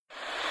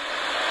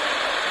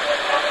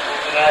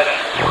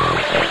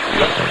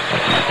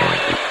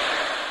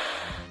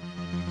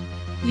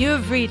You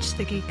have reached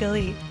the Geek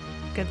Elite.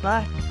 Good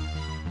luck.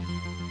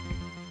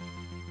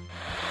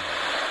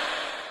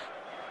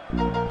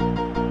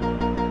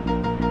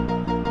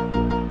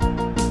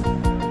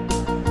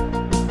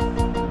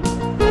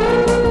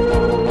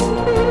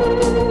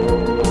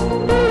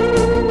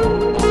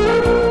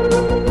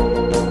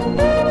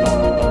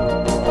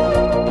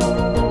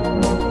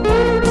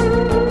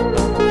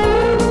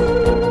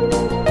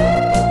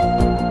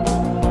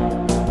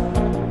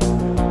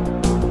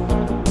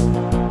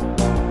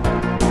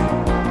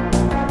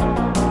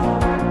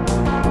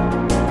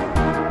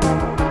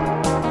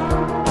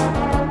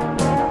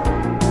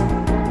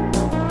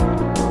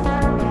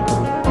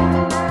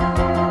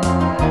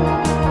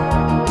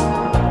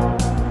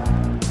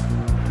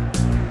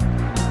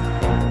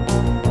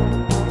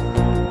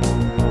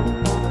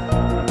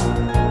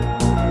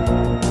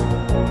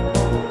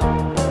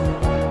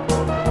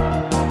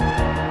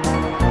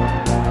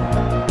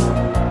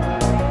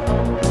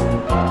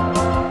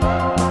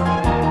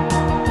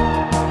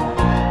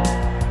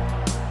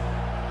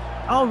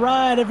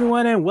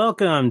 Everyone, and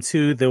welcome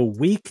to the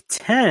Week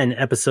 10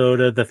 episode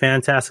of the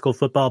Fantastical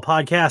Football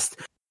Podcast.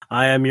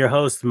 I am your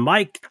host,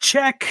 Mike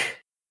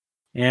Check,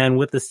 and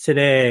with us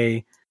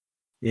today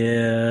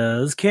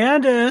is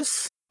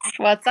Candace.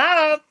 What's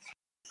up?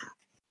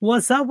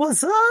 What's up?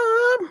 What's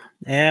up?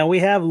 And we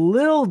have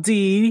Lil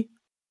D.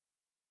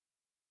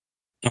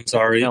 I'm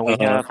sorry. No, we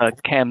have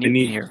Cam Newton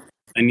here.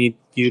 I need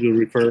you to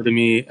refer to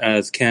me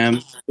as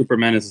Cam.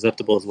 Superman is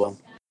acceptable as well.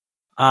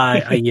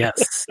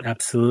 Yes,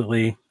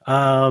 absolutely.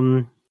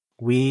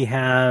 We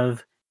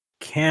have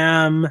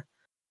Cam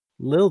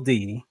Lil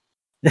D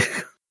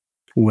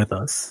with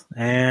us.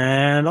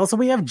 And also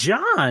we have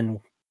John.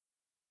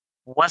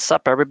 What's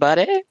up,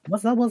 everybody?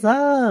 What's up? What's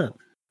up?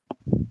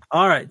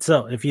 All right.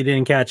 So if you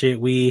didn't catch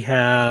it, we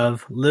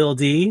have Lil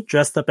D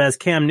dressed up as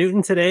Cam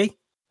Newton today.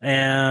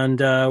 And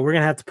we're going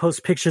to have to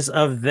post pictures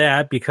of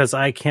that because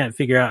I can't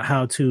figure out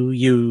how to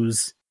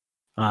use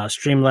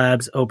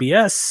Streamlabs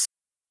OBS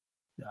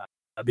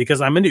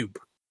because I'm a noob.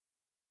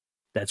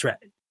 That's right.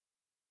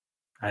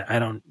 I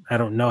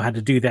don't know how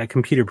to do that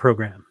computer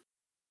program.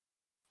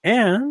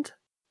 And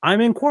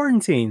I'm in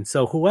quarantine.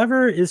 So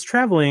whoever is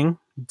traveling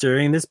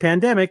during this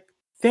pandemic,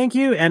 thank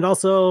you. And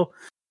also,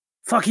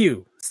 fuck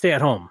you. Stay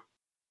at home.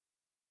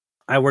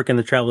 I work in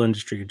the travel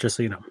industry, just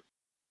so you know.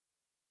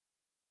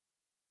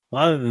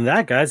 Well, other than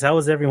that, guys, how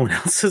was everyone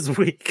else's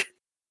week?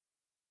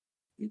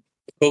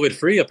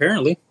 COVID-free,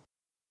 apparently.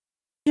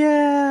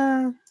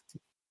 Yeah.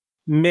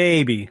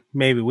 Maybe.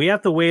 We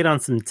have to wait on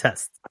some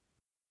tests.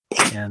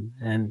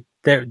 And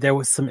there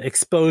was some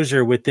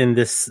exposure within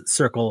this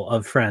circle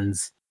of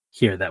friends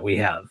here that we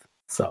have.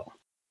 So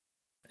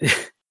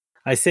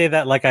I say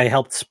that like I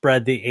helped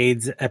spread the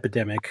AIDS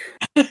epidemic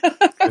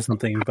or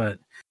something, but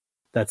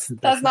that's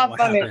not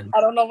funny. Happened.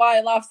 I don't know why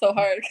I laughed so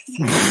hard.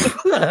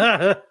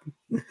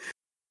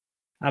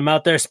 I'm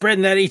out there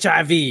spreading that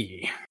HIV.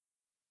 You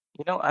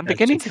know, I'm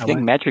beginning to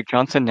think Magic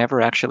Johnson never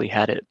actually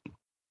had it.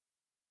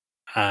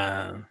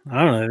 I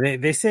don't know.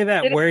 They say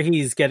that where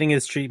he's getting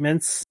his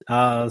treatments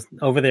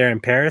over there in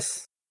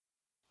Paris,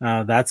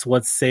 that's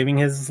what's saving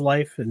his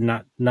life,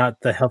 and not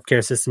the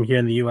healthcare system here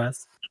in the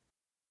U.S.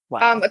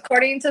 Wow.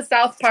 According to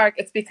South Park,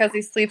 it's because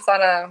he sleeps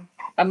on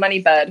a money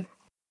bed.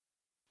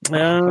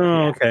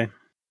 Oh, okay.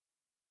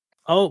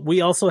 Oh, we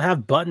also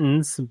have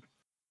Buttons.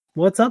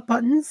 What's up,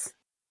 Buttons?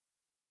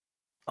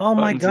 Oh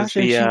my gosh!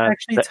 Is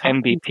the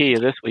MVP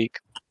of this week.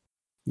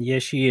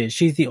 Yes, she is.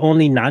 She's the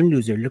only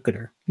non-loser. Look at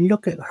her.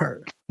 Look at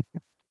her.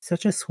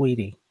 Such a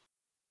sweetie.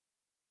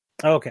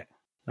 Okay.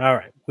 All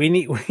right. We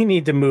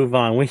need to move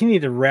on. We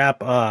need to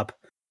wrap up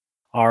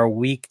our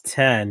week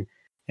 10,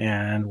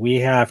 and we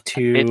have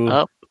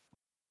to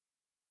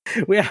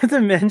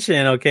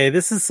mention, okay,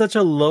 this is such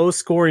a low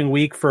scoring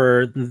week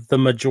for the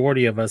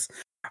majority of us.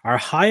 Our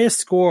highest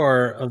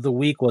score of the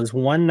week was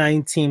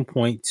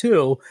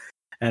 119.2.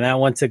 And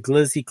that went to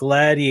Glizzy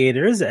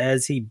Gladiators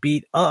as he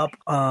beat up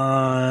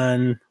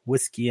on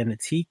Whiskey in a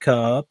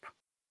Teacup.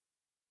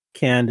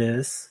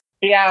 Candace.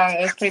 Yeah,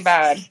 it was pretty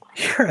bad.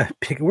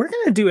 We're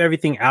going to do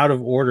everything out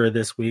of order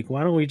this week.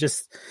 Why don't we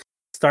just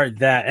start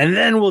that? And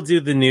then we'll do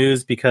the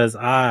news because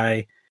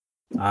I'm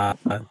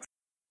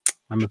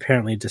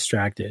apparently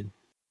distracted.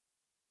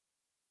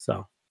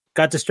 So,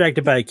 got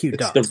distracted by a cute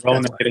dog. It's the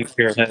Rona getting to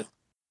your head.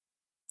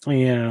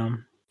 Yeah.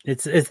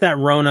 It's that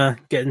Rona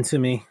getting to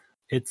me.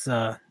 It's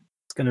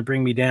going to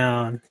bring me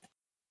down.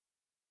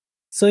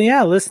 So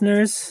yeah,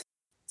 listeners,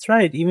 that's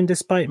right. Even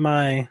despite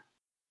my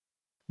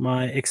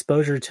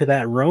exposure to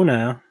that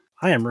Rona,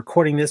 I am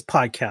recording this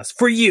podcast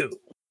for you.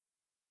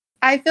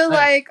 I feel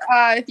like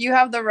if you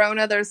have the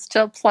Rona, there's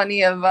still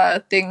plenty of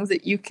things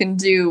that you can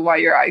do while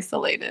you're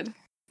isolated,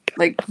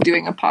 like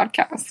doing a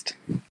podcast.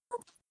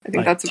 I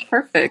think that's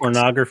perfect.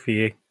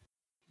 Pornography.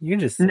 You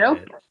just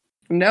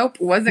Nope,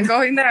 wasn't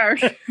going there.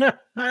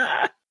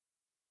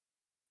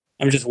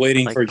 I'm just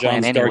waiting for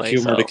John's dark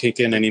humor to kick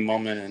in any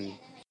moment and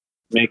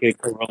make a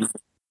coronavirus.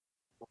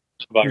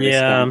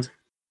 Yeah.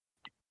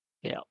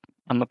 Yeah.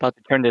 I'm about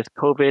to turn this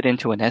COVID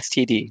into an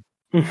STD.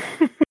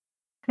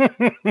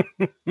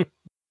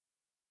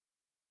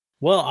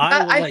 Well,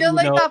 I feel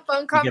like that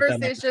phone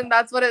conversation,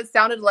 that's what it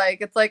sounded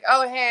like. It's like,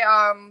 oh, hey,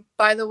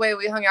 by the way,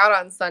 we hung out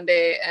on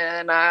Sunday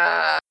and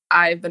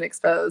I've been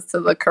exposed to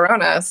the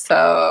corona.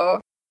 So,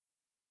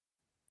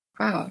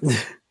 wow.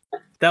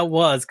 That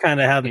was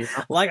kind of how,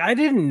 like, I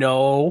didn't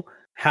know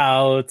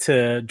how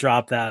to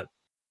drop that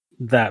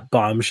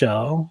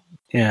bombshell.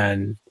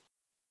 And,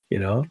 you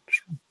know,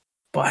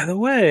 by the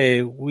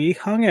way, we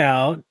hung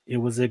out. It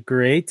was a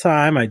great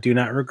time. I do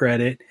not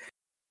regret it.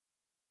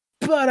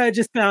 But I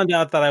just found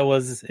out that I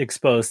was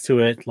exposed to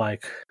it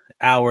like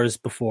hours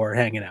before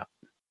hanging out.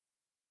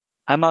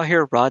 I'm out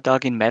here raw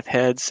dogging meth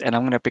heads, and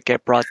I'm going to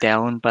get brought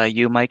down by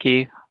you,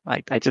 Mikey.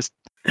 That's just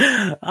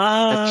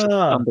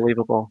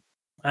unbelievable.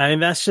 I mean,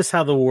 that's just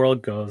how the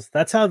world goes.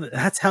 That's how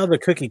the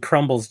cookie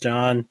crumbles,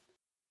 John.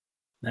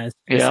 That's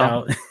just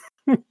how.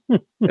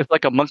 It's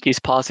like a monkey's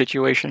paw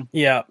situation.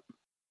 Yeah.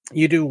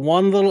 You do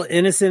one little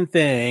innocent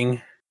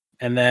thing,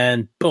 and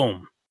then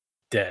boom,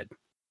 dead.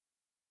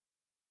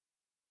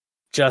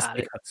 Just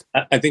because.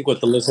 I think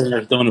what the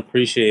listeners don't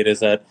appreciate is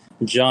that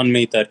John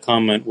made that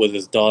comment with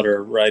his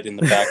daughter right in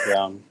the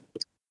background.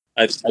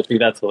 I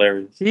think that's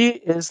hilarious. She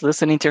is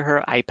listening to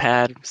her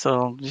iPad,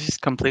 so she's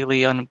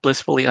completely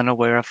blissfully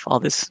unaware of all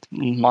this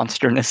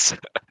monsterness.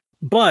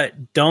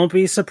 But don't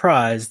be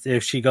surprised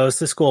if she goes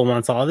to school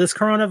once all this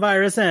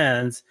coronavirus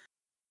ends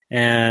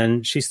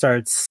and she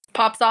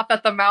pops off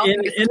at the mouth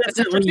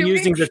innocently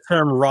using the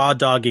term raw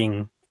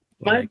dogging.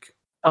 Like,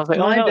 I was like,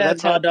 oh no,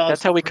 that's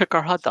how we cook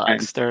our hot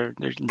dogs. They're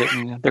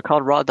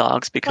called raw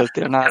dogs because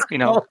they're not,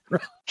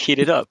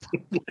 heated up.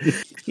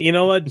 You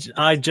know what?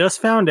 I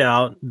just found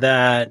out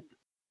that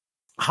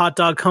hot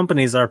dog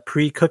companies are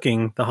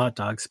pre-cooking the hot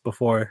dogs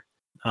before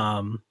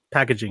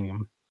packaging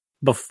them.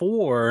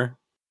 Before,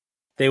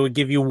 they would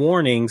give you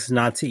warnings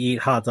not to eat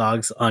hot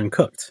dogs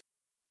uncooked.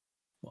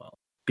 Well,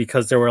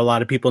 because there were a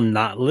lot of people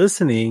not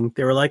listening,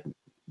 they were like,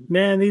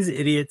 man, these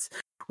idiots,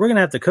 we're going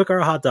to have to cook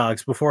our hot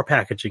dogs before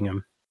packaging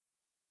them.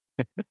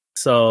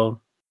 So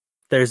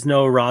there's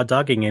no raw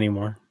dogging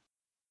anymore.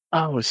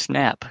 Oh,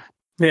 snap.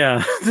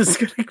 Yeah, this is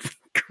going to be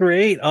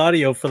great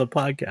audio for the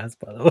podcast,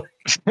 by the way.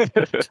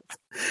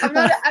 I'm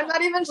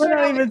not even sure. We're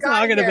not even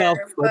talking about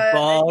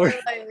football.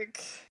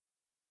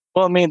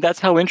 Well, I mean, that's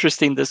how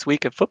interesting this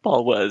week of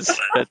football was.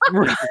 That's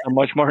a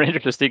much more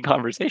interesting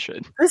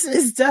conversation. This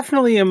is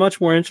definitely a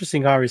much more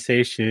interesting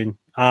conversation.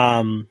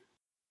 We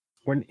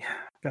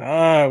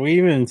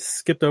even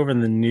skipped over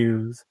the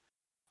news.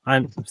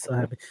 I'm so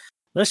happy.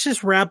 Let's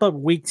just wrap up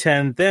week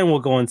 10, then we'll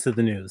go into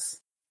the news.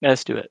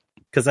 Let's do it.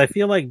 Because I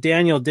feel like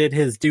Daniel did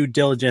his due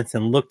diligence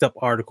and looked up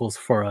articles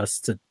for us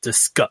to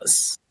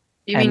discuss.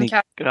 You mean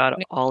Cam?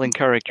 Got all in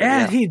character.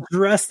 And he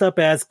dressed up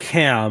as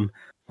Cam.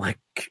 Like,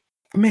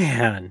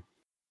 man.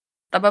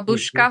 The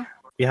babushka.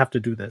 You have to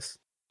do this.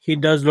 He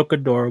does look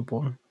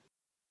adorable.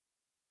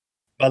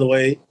 By the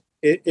way,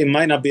 it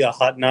might not be a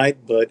hot night,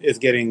 but it's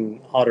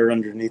getting hotter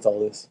underneath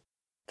all this.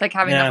 It's like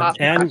having a hot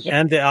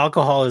and the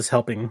alcohol is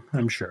helping,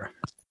 I'm sure.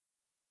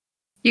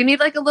 You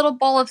need like a little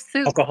bowl of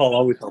soup. Alcohol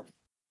always helps.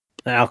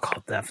 The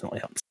alcohol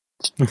definitely helps.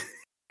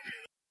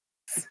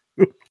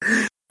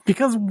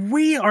 Because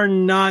we are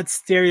not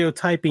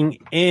stereotyping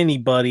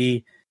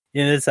anybody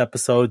in this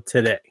episode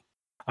today.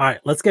 All right,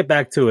 let's get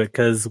back to it,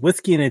 because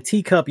Whiskey in a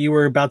Teacup, you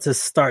were about to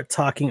start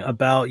talking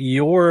about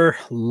your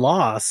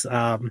loss.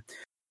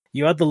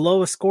 You had the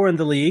lowest score in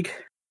the league,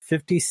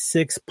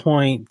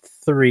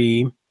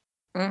 56.3.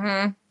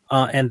 Mm-hmm.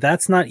 And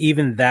that's not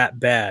even that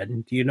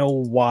bad. Do you know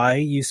why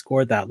you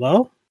scored that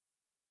low?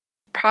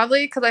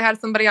 Probably because I had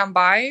somebody on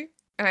bye.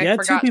 And I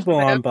forgot 2 people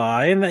on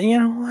bye. And you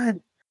know what?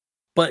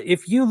 But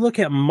if you look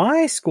at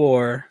my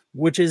score,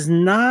 which is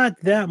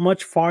not that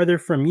much farther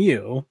from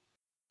you,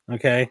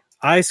 okay,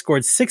 I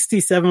scored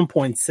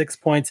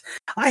 67.6 points.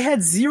 I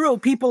had 0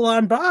 people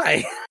on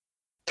bye.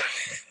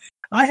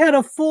 I had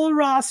a full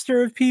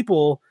roster of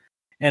people,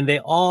 and they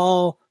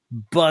all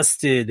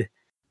busted.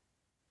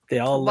 They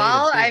all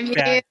laid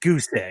a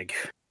goose egg.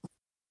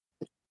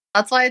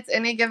 That's why it's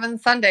any given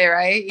Sunday,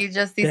 right?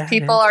 These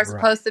people are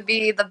supposed to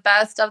be the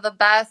best of the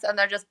best, and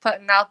they're just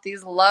putting out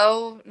these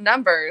low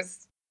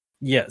numbers.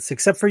 Yes,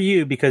 except for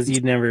you, because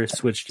you never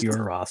switched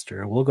your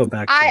roster. We'll go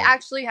back to I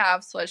actually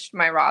have switched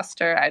my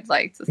roster. I'd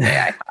like to say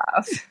I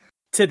have.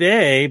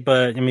 Today,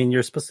 but I mean,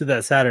 you're supposed to do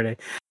that Saturday.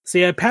 So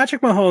you had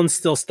Patrick Mahomes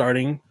still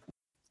starting.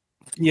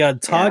 You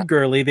had Todd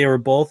Gurley. They were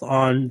both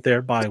on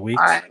their bye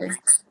weeks.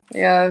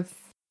 Yes.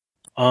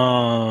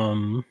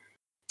 Then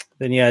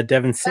you had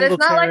Devin Singletary.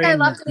 But it's not like I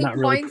left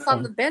any points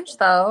on the bench,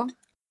 though.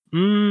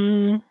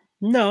 No.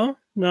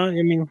 I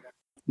mean...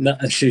 No,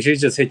 she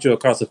just hit you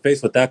across the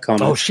face with that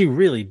comment. Oh, she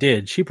really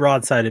did. She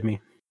broadsided me.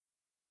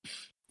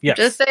 Yeah.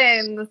 Just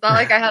saying, it's not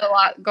like I had a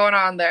lot going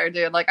on there,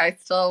 dude. Like, I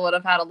still would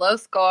have had a low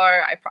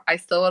score. I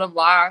still would have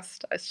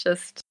lost. It's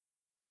just,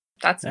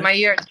 that's my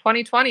year. It's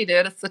 2020,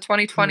 dude. It's the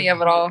 2020 of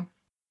it all.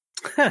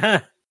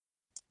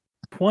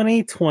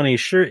 2020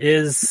 sure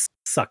is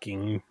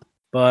sucking.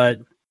 But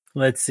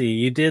let's see.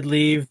 You did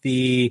leave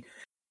the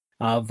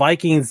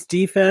Vikings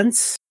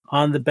defense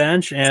on the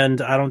bench,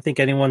 and I don't think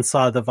anyone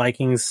saw the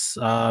Vikings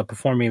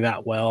performing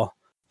that well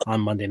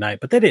on Monday night,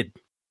 but they did.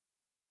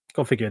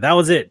 Go figure. That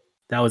was it.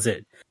 Now,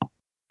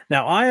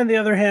 I, on the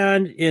other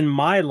hand, in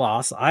my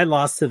loss, I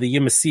lost to the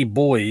UMC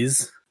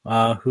boys,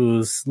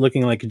 who's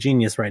looking like a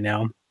genius right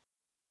now.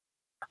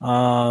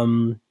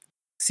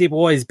 C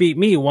boys beat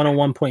me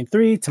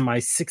 101.3 to my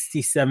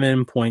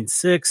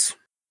 67.6.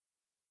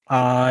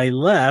 I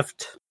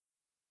left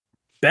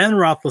Ben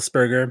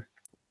Roethlisberger,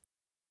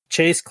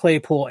 Chase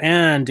Claypool,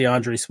 and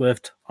DeAndre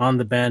Swift on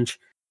the bench,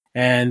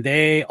 and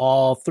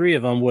all three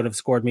of them would have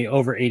scored me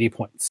over 80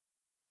 points.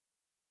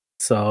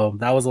 So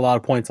that was a lot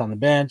of points on the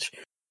bench.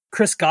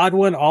 Chris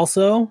Godwin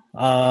also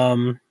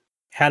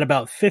had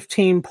about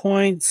 15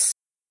 points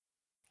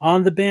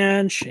on the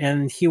bench,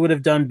 and he would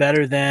have done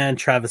better than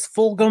Travis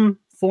Fulgham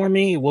for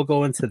me. We'll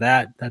go into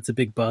that. That's a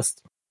big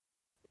bust.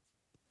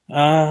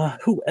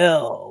 Who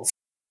else?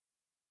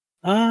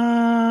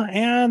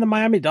 And the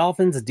Miami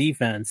Dolphins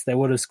defense. They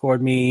would have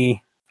scored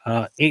me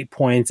 8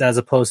 points as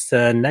opposed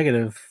to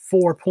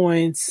 -4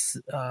 points.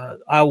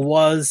 I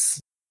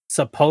was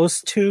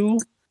supposed to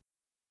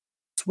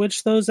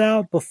switch those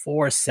out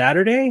before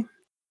Saturday,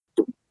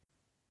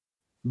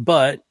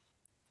 but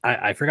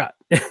I forgot.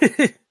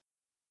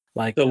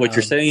 So what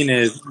you're saying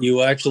is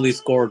you actually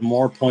scored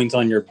more points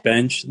on your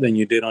bench than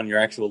you did on your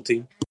actual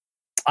team?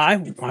 I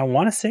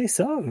want to say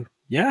so.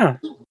 Yeah.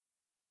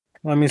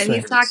 Let me see. And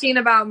he's talking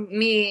about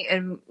me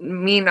and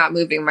me not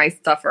moving my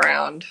stuff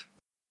around.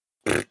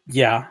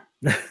 Yeah.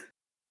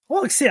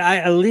 Well, see, I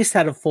at least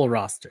had a full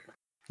roster.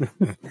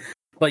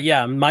 But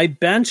yeah, my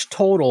bench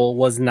total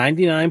was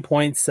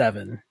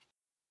 99.7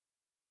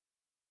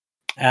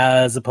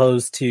 as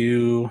opposed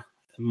to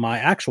my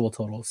actual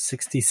total,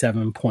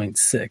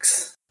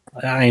 67.6.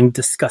 I'm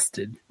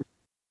disgusted.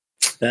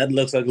 That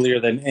looks uglier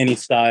than any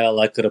style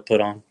I could have put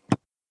on.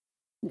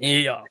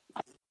 Yeah.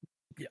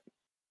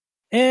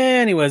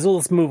 Anyways, well,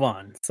 let's move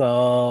on.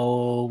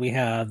 So we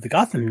have the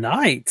Gotham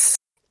Knights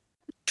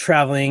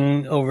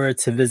traveling over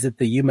to visit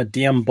the Yuma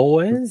Dem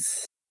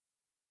Boys.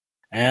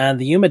 And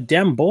the Yuma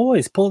Dem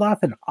Boys pulled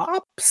off an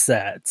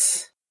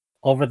upset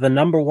over the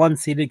number 1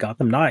 seeded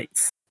Gotham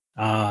Knights.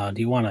 Do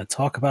you want to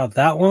talk about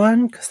that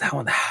one? Because that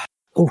one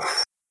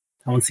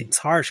seems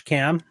harsh,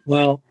 Cam.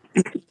 Well,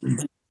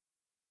 I'm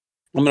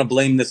going to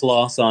blame this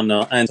loss on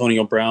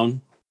Antonio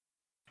Brown,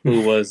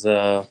 who was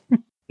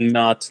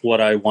not what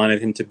I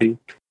wanted him to be.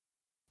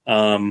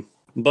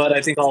 But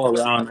I think all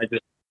around,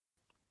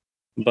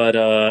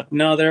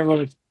 no, there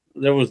was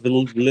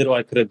little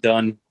I could have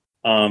done.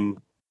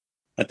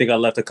 I think I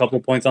left a couple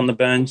points on the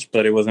bench,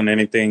 but it wasn't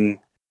anything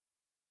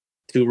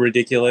too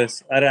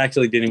ridiculous. I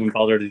actually didn't even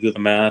bother to do the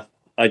math.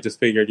 I just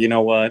figured, you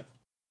know what?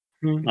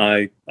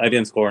 I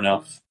didn't score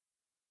enough.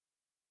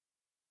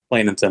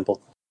 Plain and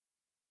simple.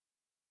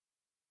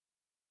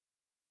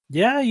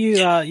 Yeah,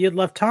 you'd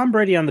left Tom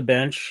Brady on the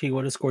bench. He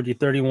would have scored you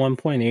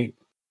 31.8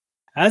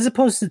 as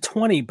opposed to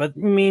 20. But, I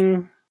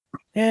mean,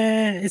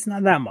 it's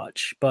not that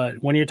much.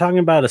 But when you're talking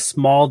about a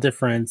small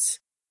difference,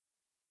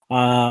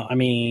 I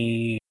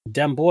mean,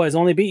 Dem Boys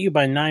only beat you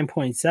by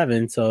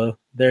 9.7, so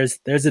there's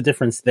a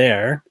difference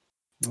there.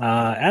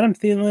 Adam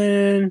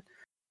Thielen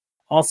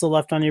also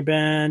left on your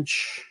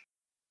bench.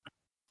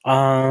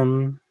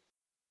 But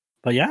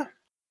yeah,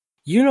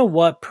 you know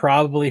what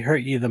probably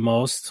hurt you the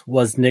most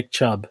was Nick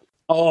Chubb.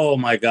 Oh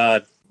my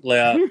God,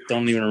 Leah!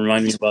 Don't even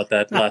remind me about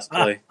that last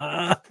play.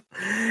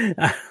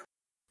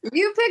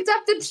 You picked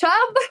up the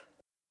Chubb?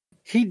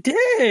 He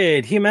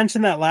did. He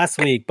mentioned that last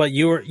week, but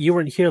you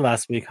weren't here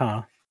last week,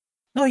 huh?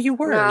 No, you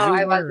were. No,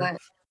 I wasn't.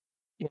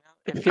 Yeah,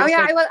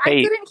 I was.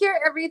 I couldn't hear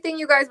everything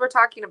you guys were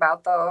talking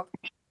about, though.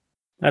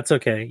 That's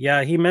okay.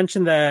 Yeah, he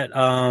mentioned that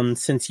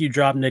since you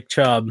dropped Nick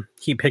Chubb,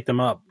 he picked him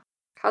up.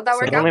 How'd that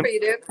work out for you,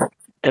 dude?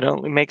 It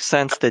only makes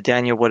sense that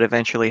Daniel would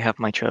eventually have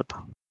my Chubb.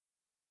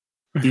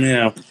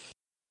 Yeah,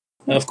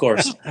 of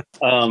course.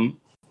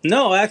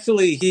 No,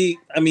 actually,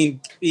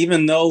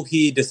 even though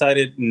he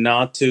decided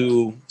not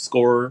to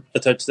score a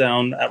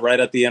touchdown right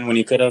at the end when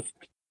he could have,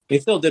 he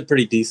still did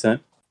pretty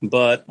decent.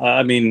 But,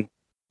 Brady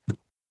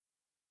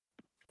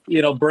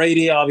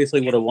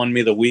obviously would have won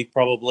me the week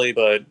probably,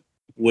 but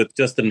with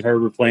Justin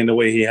Herbert playing the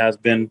way he has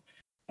been,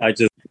 I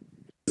just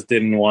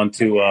didn't want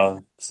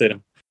to sit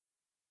him.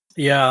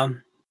 Yeah.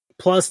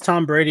 Plus,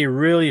 Tom Brady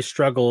really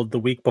struggled the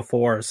week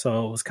before,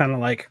 so it was kind of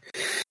like,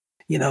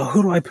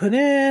 who do I put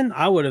in?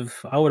 I would have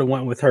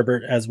went with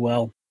Herbert as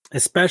well,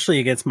 especially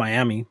against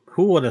Miami.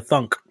 Who would have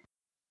thunk?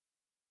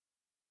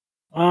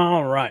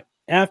 All right.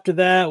 After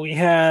that, we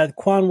had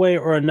Quanway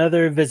or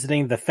another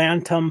visiting the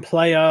Phantom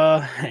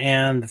player,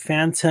 and the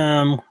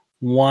Phantom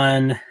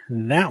won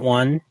that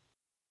one.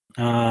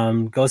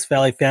 Ghost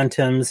Valley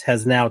Phantoms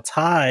has now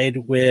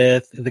tied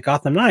with the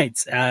Gotham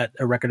Knights at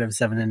a record of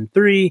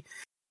 7-3.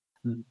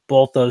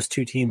 Both those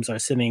two teams are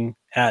sitting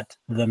at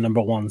the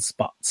number 1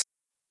 spots.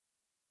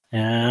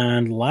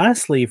 And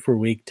lastly, for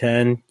Week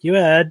 10, you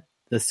had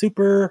the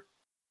Super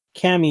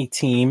Cami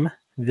team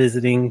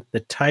visiting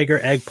the Tiger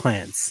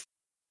Eggplants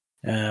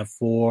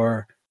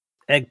for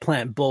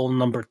Eggplant Bowl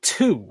number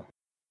 2.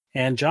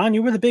 And John,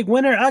 you were the big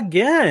winner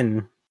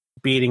again,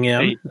 beating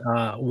him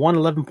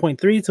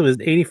 111.3 to his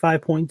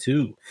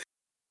 85.2.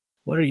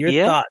 What are your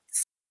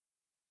thoughts?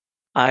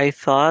 I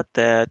thought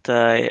that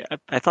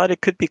I thought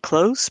it could be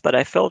close, but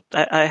I felt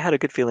I had a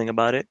good feeling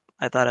about it.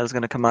 I thought I was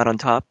going to come out on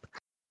top,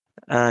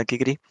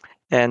 giggity.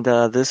 And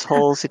this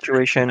whole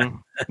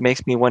situation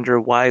makes me wonder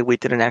why we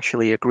didn't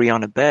actually agree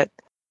on a bet.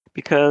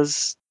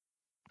 Because,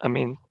 I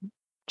mean,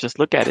 just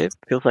look at it.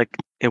 Feels like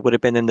it would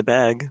have been in the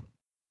bag.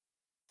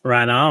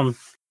 Right on.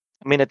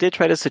 I mean, I did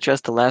try to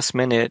suggest the last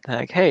minute,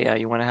 like, hey,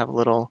 you want to have a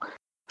little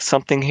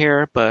something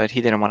here, but he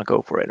didn't want to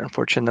go for it,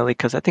 unfortunately,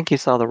 because I think he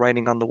saw the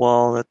writing on the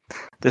wall that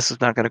this is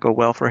not going to go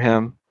well for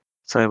him.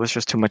 So it was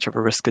just too much of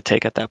a risk to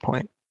take at that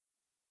point.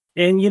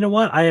 And you know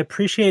what? I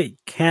appreciate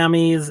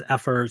Cammy's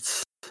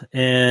efforts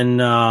in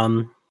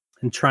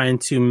trying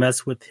to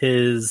mess with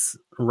his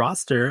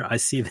roster. I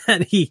see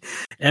that he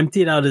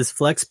emptied out his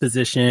flex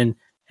position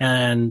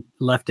and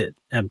left it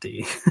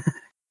empty.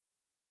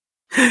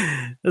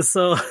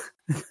 So,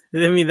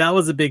 I mean, that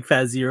was a big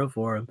fat zero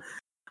for him.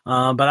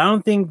 But I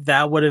don't think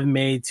that would have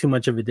made too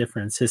much of a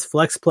difference. His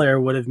flex player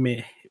would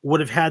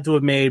have had to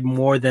have made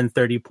more than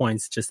 30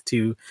 points just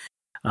to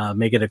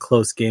make it a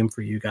close game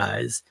for you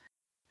guys.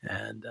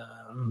 And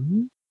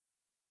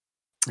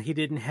he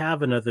didn't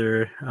have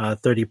another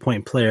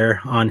 30-point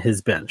player on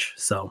his bench,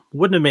 so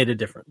wouldn't have made a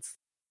difference.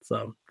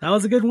 So that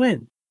was a good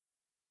win.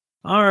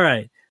 All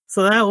right,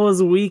 so that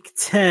was week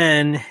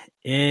 10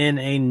 in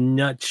a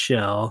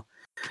nutshell.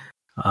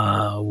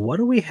 What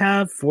do we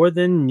have for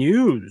the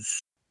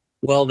news?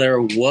 Well, there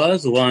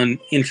was one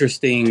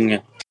interesting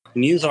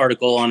news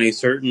article on a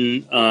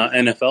certain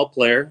NFL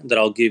player that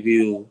I'll give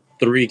you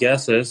 3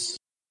 guesses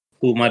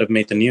who might have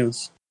made the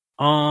news.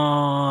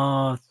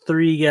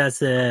 3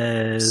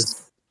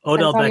 guesses.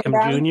 Odell Beckham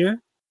Jr.?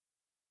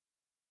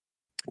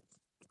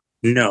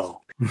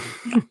 No.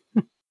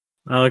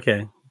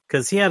 Okay,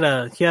 because he had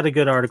a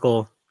good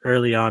article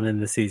early on in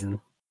the season.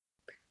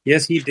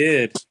 Yes, he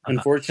did.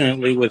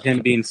 Unfortunately, with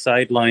him being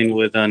sidelined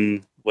with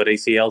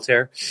ACL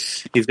tear,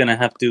 he's going to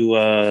have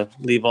to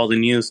leave all the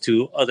news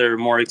to other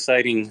more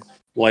exciting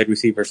wide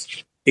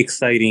receivers.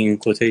 Exciting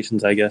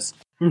quotations, I guess.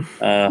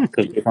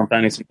 Because on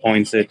fantasy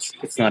points,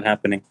 it's not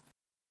happening.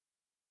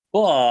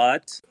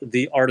 But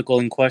the article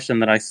in question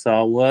that I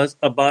saw was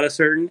about a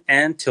certain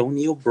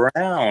Antonio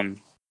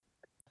Brown.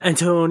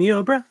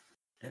 Antonio Brown.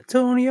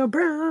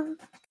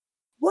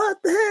 What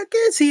the heck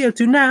is he up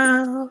to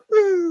now?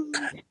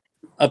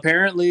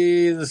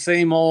 Apparently, the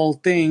same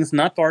old things,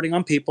 not farting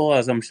on people,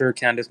 as I'm sure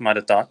Candace might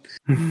have thought.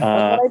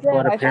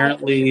 But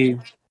apparently,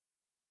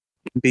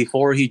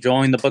 before he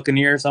joined the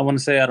Buccaneers, I want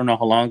to say, I don't know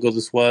how long ago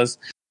this was,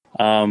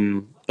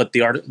 but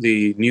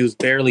the news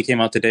barely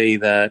came out today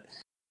that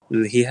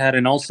he had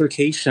an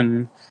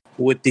altercation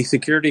with the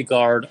security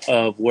guard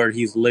of where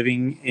he's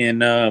living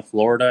in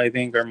Florida, I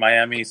think, or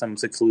Miami, some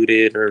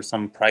secluded or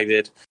some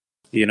private,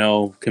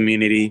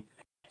 community,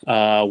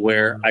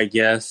 where I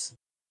guess,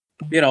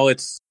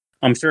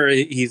 I'm sure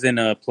he's in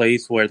a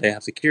place where they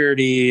have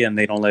security and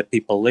they don't let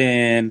people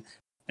in.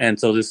 And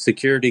so this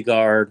security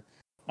guard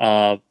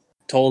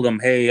told him,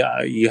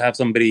 hey, you have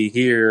somebody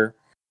here,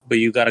 but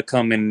you got to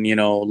come and,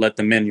 let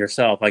them in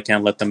yourself. I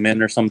can't let them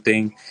in or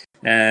something.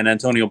 And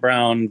Antonio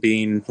Brown,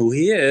 being who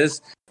he is,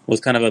 was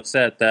kind of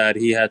upset that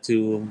he had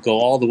to go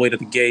all the way to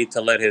the gate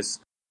to let his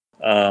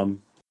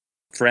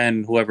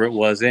friend, whoever it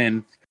was,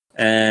 in.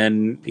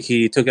 And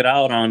he took it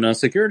out on a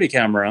security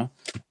camera.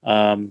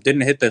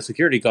 Didn't hit the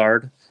security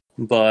guard,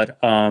 but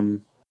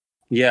the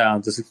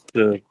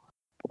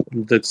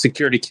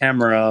security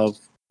camera of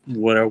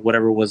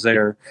whatever was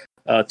there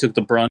took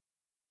the brunt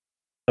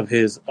of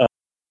his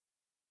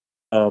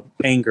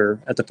anger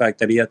at the fact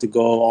that he had to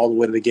go all the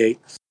way to the gate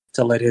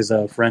to let his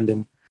friend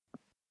in.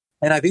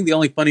 And I think the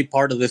only funny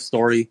part of this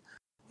story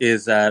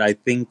is that I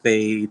think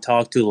they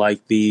talked to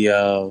like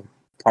the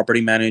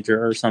property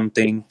manager or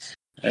something,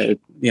 trying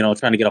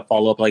to get a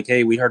follow-up like,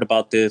 hey, we heard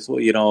about this.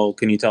 Well,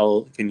 can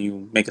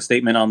you make a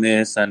statement on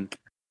this? And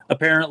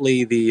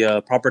apparently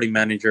the property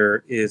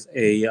manager is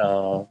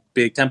a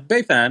big Tampa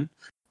Bay fan,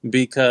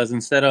 because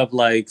instead of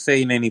like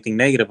saying anything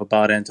negative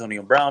about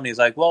Antonio Brown, he's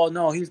like, well,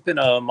 no, he's been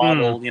a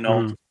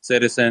model,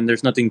 citizen.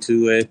 There's nothing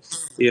to it.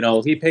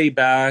 He paid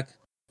back,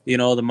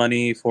 the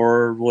money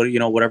for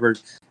whatever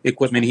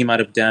equipment he might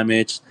have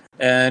damaged.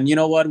 And you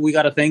know what? We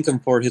got to thank him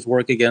for his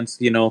work against,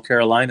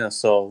 Carolina.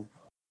 So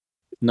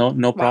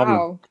no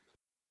problem.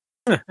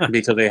 Wow.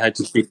 Because they had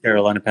to beat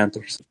Carolina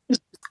Panthers.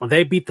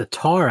 They beat the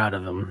tar out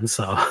of them.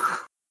 So,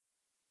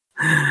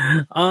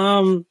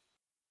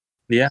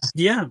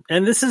 yeah.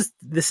 And this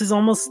is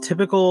almost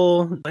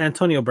typical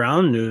Antonio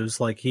Brown news.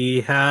 Like,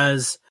 he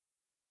has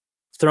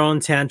thrown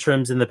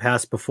tantrums in the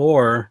past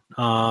before.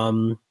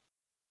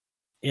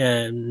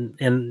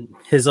 In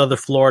his other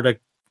Florida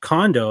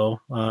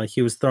condo,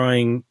 he was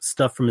throwing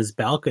stuff from his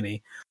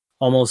balcony,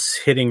 almost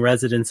hitting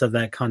residents of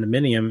that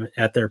condominium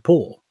at their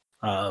pool.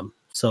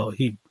 So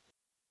he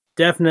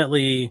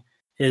definitely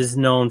is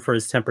known for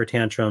his temper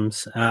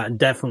tantrums.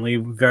 Definitely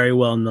very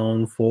well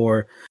known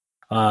for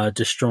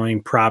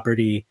destroying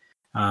property.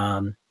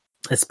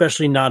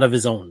 especially not of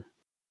his own.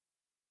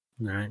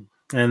 All right.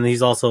 And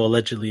he's also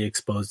allegedly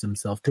exposed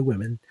himself to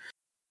women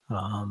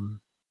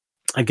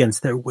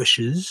against their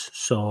wishes.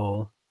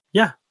 So,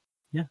 yeah.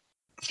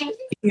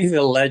 He's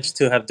alleged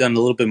to have done a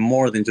little bit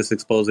more than just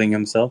exposing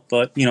himself,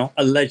 but,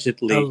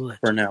 allegedly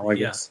for now, I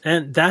guess.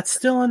 And that's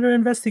still under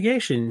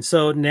investigation.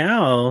 So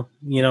now,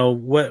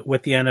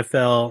 with the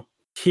NFL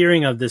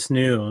hearing of this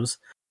news,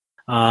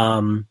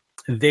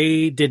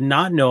 they did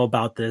not know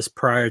about this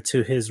prior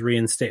to his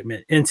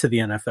reinstatement into the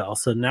NFL.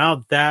 So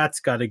now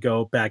that's got to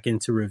go back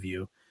into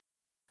review.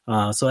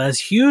 So it has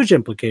huge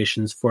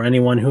implications for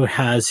anyone who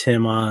has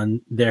him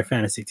on their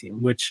fantasy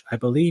team, which I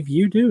believe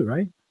you do,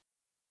 right?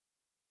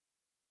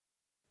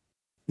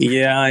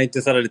 Yeah, I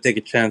decided to take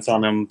a chance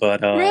on him,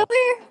 but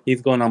Really?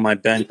 he's going on my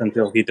bench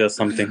until he does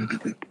something.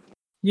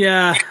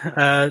 Yeah,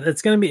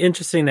 it's going to be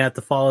interesting to have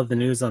to follow the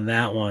news on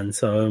that one.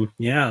 So,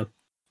 yeah,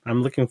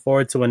 I'm looking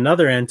forward to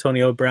another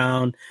Antonio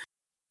Brown,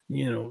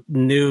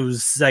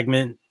 news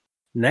segment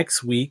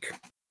next week.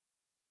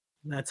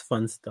 That's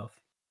fun stuff.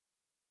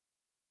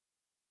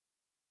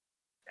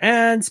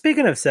 And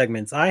speaking of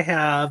segments, I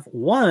have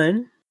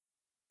one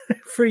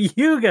for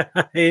you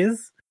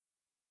guys.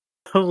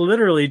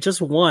 Literally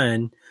just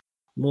one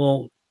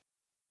little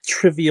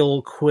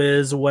trivial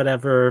quiz,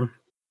 whatever.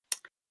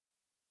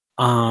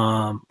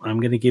 I'm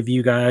going to give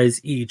you guys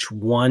each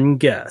one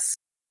guess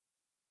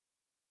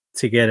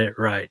to get it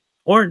right.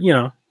 Or,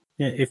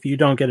 if you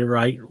don't get it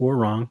right or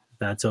wrong,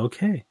 that's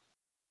okay.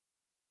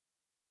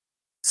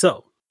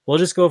 So we'll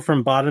just go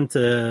from top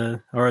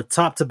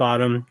to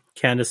bottom.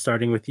 Candace,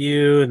 starting with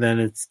you, then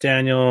it's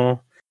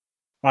Daniel.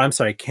 Oh, I'm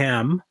sorry,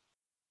 Cam.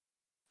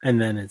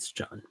 And then it's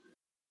John.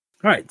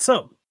 All right,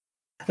 so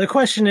the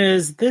question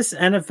is, this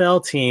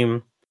NFL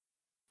team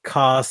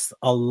cost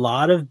a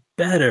lot of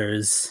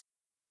bettors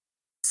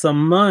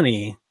some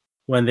money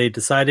when they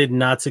decided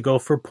not to go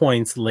for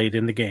points late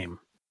in the game.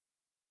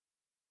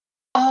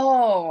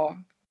 Oh.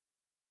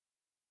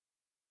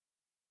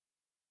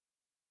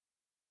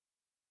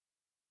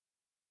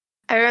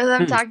 I heard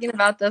them talking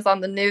about this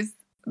on the news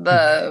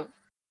that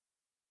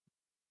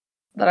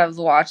I was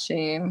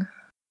watching.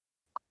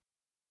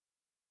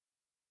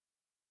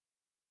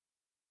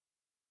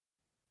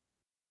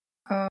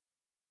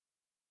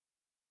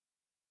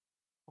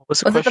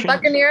 Was it the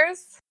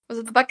Buccaneers? Was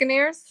it the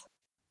Buccaneers?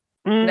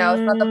 No,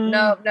 it's not the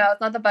no,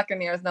 it's not the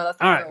Buccaneers. No, that's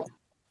the All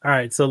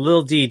right. So,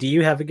 Lil D, do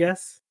you have a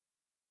guess?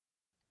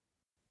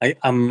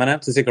 I'm gonna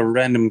have to take a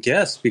random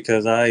guess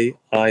because I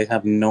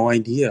have no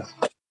idea.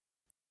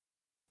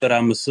 But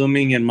I'm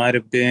assuming it might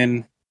have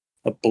been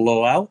a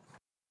blowout.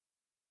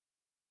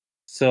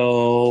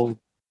 So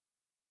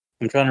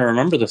I'm trying to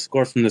remember the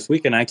score from this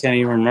weekend. I can't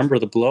even remember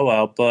the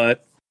blowout,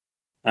 but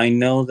I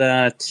know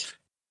that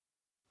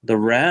the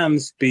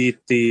Rams beat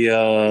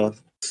the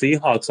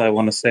Seahawks, I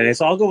want to say.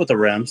 So I'll go with the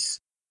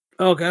Rams.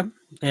 Okay.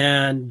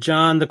 And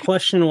John, the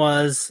question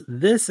was,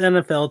 this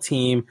NFL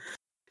team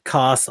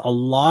costs a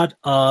lot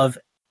of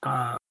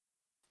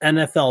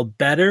NFL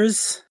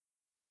bettors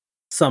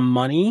some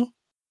money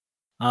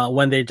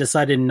when they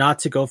decided not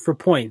to go for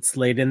points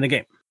late in the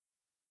game.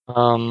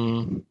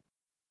 I'm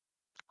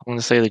going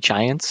to say the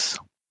Giants.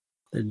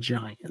 The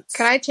Giants.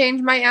 Can I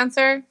change my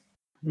answer?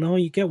 No,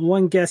 you get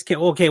one guess.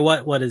 Okay,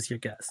 what is your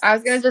guess? I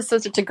was going to just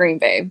switch it to Green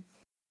Bay.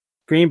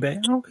 Green Bay?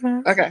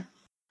 Okay.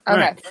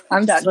 Right.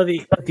 I'm done. So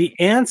the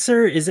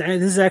answer is,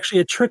 this is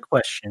actually a trick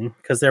question,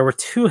 because there were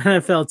two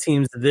NFL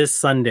teams this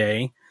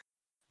Sunday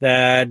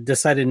that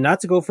decided not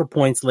to go for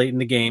points late in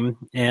the game,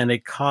 and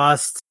it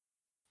cost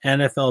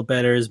NFL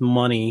bettors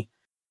money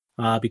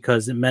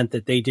because it meant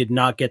that they did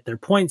not get their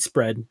point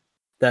spread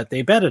that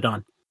they betted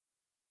on.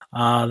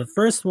 The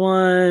first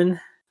one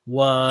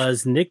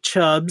was Nick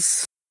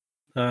Chubb's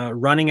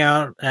running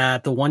out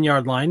at the 1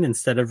 yard line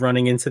instead of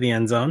running into the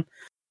end zone.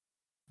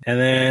 And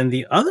then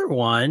the other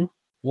one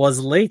was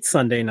late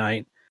Sunday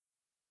night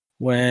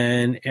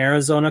when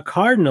Arizona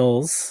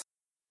Cardinals,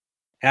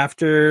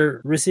 after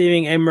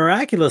receiving a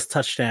miraculous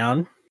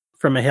touchdown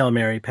from a Hail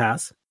Mary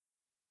pass,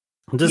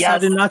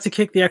 decided not to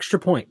kick the extra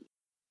point.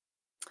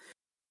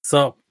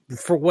 So,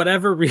 for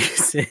whatever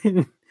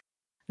reason...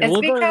 It's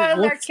because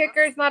our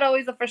kicker is not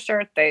always a for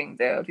sure thing,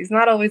 dude. He's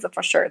not always a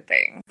for sure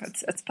thing.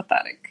 It's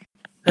pathetic.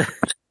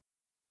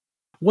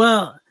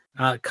 Well,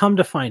 come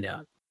to find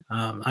out,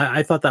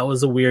 I thought that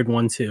was a weird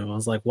one too. I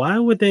was like, why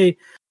would they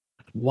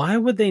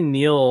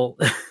kneel,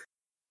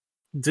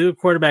 do a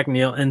quarterback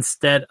kneel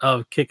instead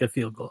of kick a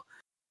field goal?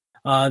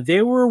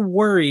 They were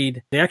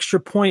worried the extra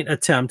point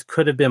attempt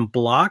could have been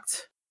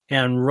blocked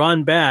and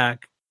run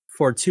back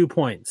for 2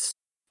 points,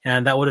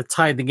 and that would have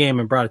tied the game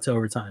and brought it to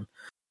overtime.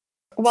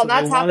 Well, so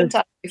that's happened to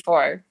us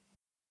before.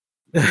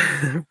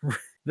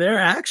 They're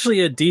actually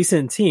a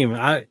decent team.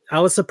 I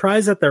was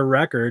surprised at their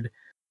record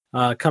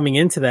coming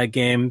into that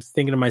game,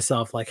 thinking to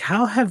myself, like,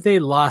 how have they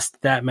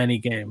lost that many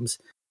games?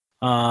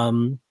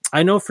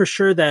 I know for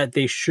sure that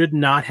they should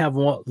not have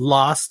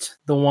lost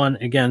the one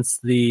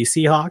against the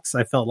Seahawks.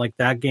 I felt like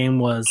that game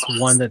was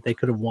one that they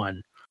could have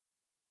won.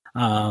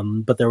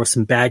 But there were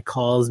some bad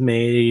calls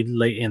made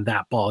late in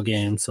that ball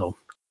game, so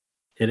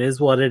It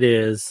is what it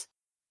is.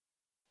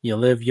 You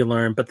live, you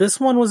learn. But this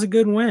one was a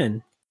good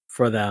win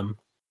for them.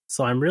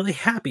 So I'm really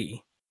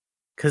happy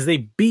because they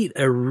beat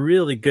a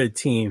really good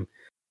team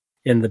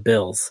in the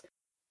Bills.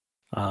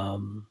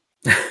 And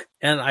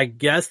I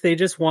guess they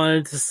just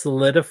wanted to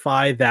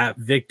solidify that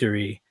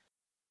victory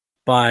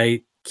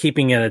by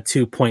keeping it a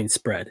 2-point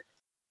spread.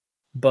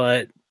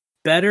 But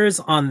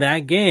bettors on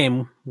that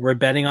game were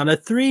betting on a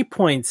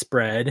 3-point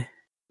spread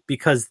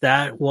because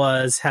that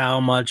was how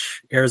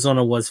much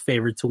Arizona was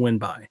favored to win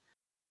by.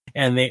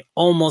 And they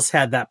almost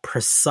had that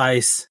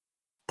precise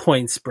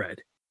point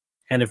spread.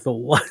 And if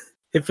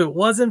it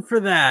wasn't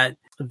for that,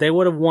 they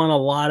would have won a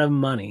lot of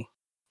money.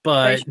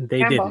 But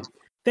they didn't.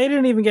 They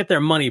didn't even get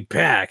their money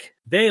back.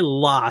 They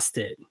lost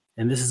it.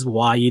 And this is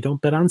why you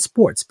don't bet on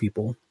sports,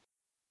 people.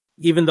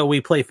 Even though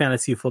we play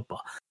fantasy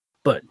football.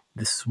 But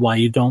this is why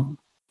you don't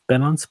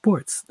bet on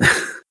sports.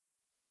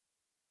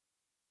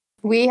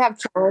 We have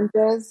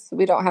challenges.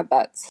 We don't have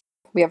bets.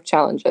 We have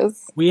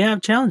challenges. We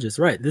have challenges,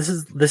 right? This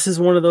is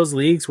one of those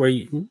leagues where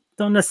you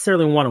don't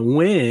necessarily want to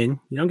win.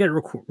 You don't get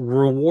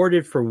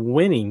rewarded for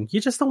winning.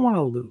 You just don't want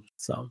to lose.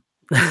 So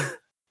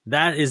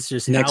that is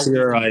just next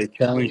year. I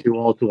challenge you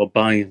all to a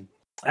buy-in.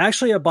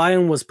 Actually, a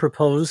buy-in was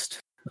proposed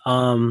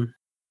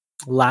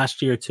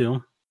last year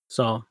too.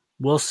 So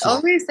we'll see.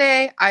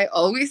 I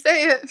always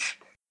say it.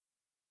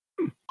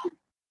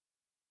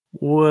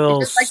 We'll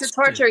we just like to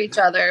torture each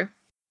other.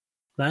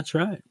 That's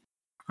right.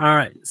 All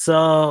right.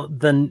 So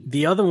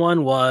the other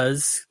one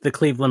was the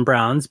Cleveland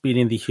Browns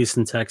beating the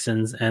Houston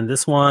Texans, and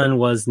this one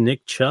was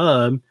Nick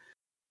Chubb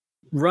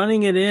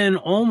running it in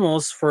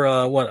almost for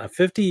a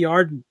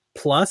 50-yard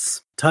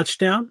plus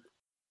touchdown.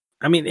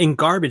 I mean, in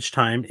garbage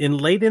time,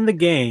 late in the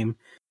game,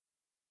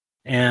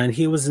 and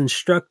he was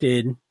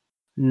instructed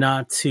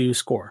not to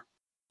score.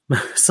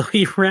 So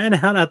he ran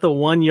out at the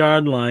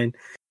 1-yard line,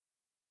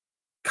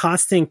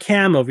 costing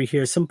Cam over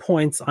here some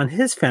points on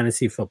his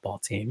fantasy football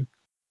team.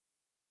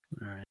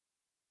 All right.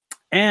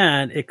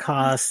 And it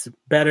cost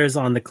bettors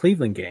on the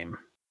Cleveland game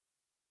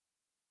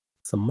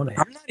some money.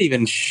 I'm not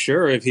even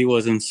sure if he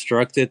was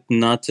instructed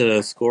not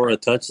to score a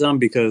touchdown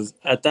because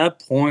at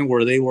that point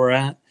where they were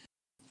at,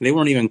 they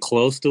weren't even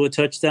close to a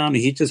touchdown.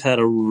 He just had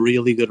a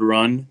really good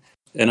run.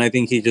 And I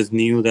think he just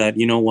knew that,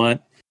 you know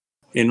what,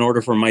 in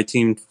order for my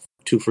team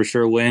to for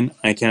sure win,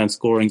 I can't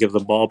score and give the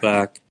ball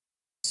back.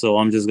 So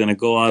I'm just going to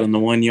go out on the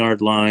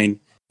 1-yard line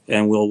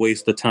and we'll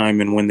waste the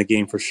time and win the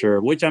game for sure.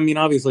 Which, I mean,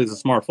 obviously is a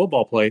smart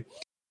football play.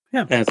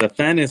 Yeah. As a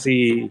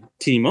fantasy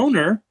team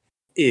owner,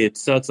 it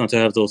sucks not to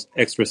have those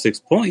extra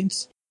 6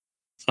 points.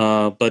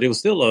 But it was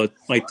still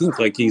I think,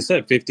 like you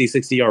said, 50,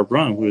 60-yard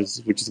run,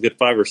 which is a good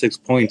 5 or 6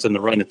 points in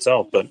the run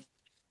itself. But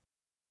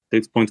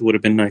 6 points would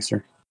have been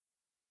nicer.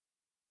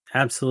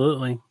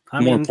 Absolutely.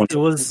 I mean, it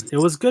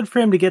was good for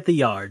him to get the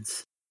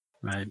yards,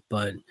 right?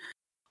 But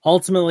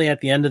ultimately,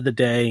 at the end of the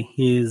day,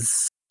 he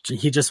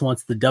just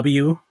wants the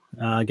W.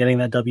 Getting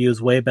that W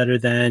is way better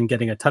than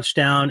getting a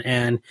touchdown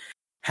and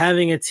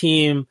having a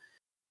team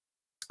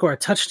score a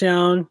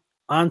touchdown,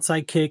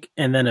 onside kick,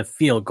 and then a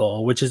field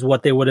goal, which is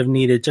what they would have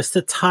needed just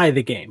to tie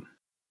the game.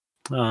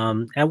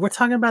 And we're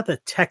talking about the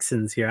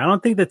Texans here. I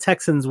don't think the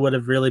Texans would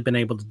have really been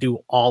able to do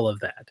all of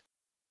that.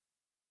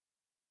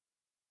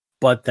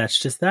 But that's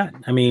just that.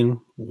 I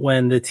mean,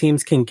 when the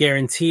teams can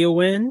guarantee a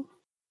win,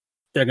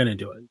 they're going to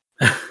do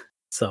it.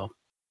 So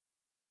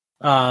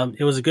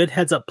it was a good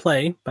heads-up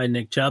play by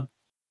Nick Chubb.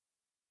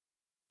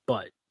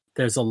 But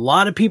there's a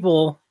lot of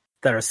people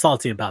that are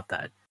salty about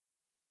that.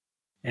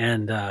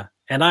 And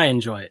I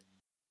enjoy it.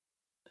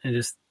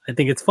 I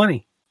think it's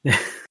funny.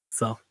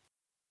 So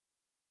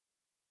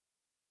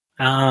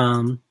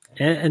and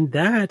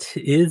that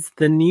is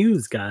the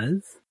news,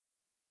 guys.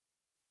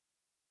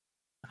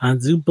 I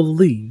do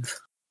believe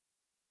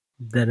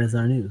that is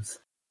our news.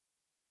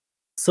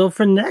 So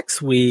for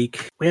next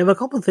week, we have a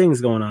couple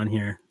things going on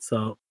here.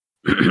 So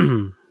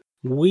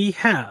we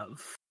have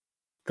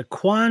the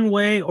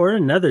Conway or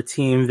another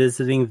team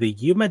visiting the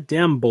Yuma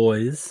Dam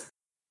Boys.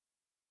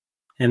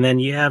 And then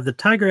you have the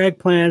Tiger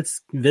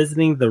Eggplants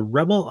visiting the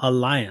Rebel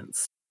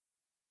Alliance.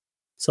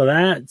 So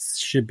that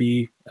should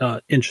be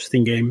an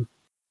interesting game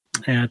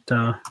at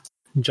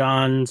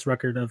John's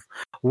record of...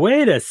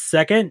 Wait a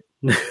second.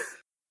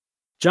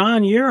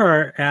 John,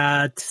 you're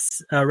at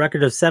a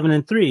record of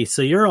 7-3,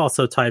 so you're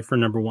also tied for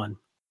number 1.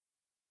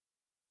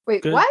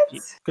 Wait, what?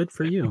 Good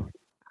for you.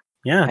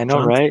 Yeah, I know,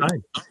 John's right?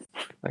 tied.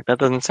 Like that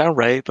doesn't sound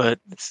right, but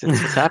it's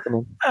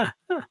happening.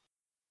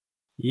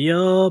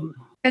 Yup.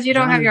 Because you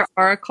don't have your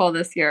Oracle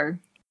this year.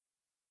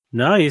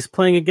 No, he's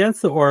playing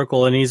against the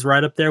Oracle, and he's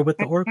right up there with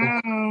the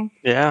Oracle. Oh.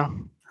 Yeah,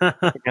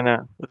 it's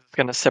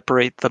gonna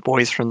separate the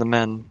boys from the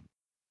men.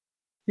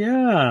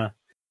 Yeah,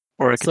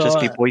 or it could just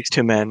be boys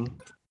to men.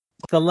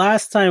 The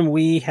last time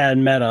we had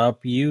met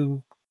up,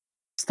 you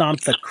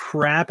stomped the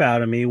crap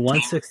out of me,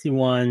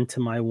 161 to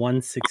my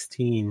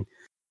 116.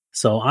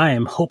 So I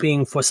am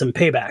hoping for some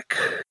payback.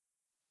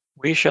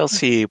 We shall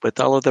see. With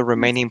all of the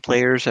remaining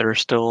players that are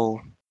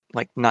still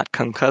not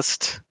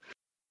concussed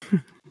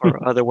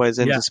or otherwise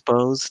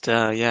indisposed,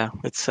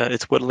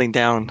 it's whittling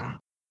down.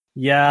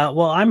 Yeah,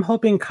 well, I'm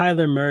hoping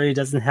Kyler Murray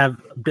doesn't have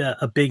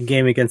a big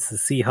game against the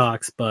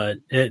Seahawks, but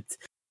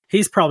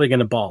he's probably going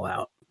to ball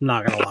out.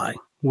 Not going to lie.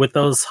 With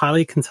those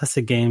highly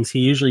contested games, he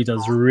usually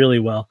does really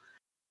well.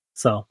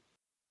 So,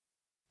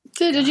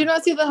 Dude, did you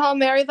not see the Hail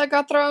Mary that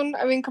got thrown?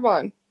 I mean, come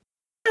on.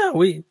 yeah,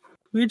 we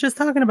were just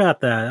talking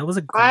about that. That was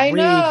a great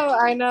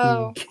I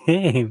know.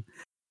 game.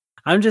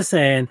 I'm just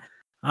saying,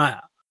 yeah.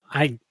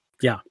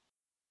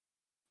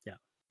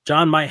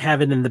 John might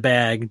have it in the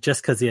bag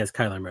just because he has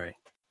Kyler Murray.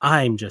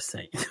 I'm just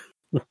saying.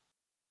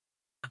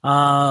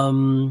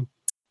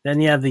 Then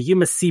you have the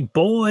UMSC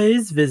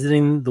boys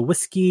visiting the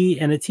Whiskey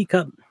and a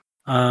Teacup.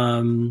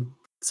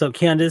 So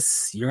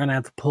Candace, you're gonna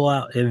have to pull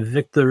out a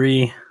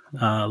victory.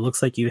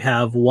 Looks like you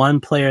have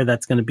one player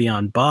that's going to be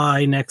on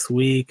bye next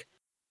week.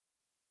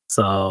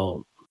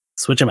 So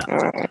switch him out. All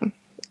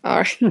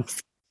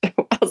right.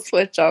 I'll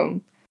switch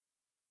them.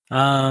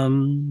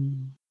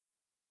 And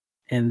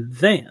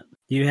then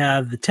you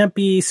have the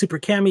Tempe Super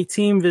Cami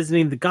team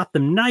visiting the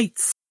Gotham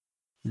Knights.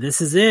 This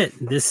is it.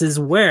 This is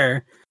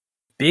where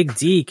Big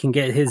D can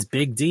get his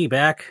Big D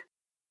back.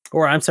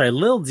 Or, I'm sorry,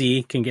 Lil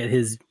D can get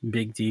his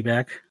Big D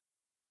back.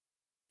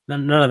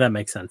 None of that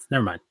makes sense.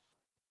 Never mind.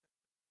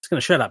 Just going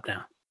to shut up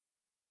now.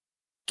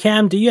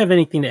 Cam, do you have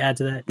anything to add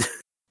to that?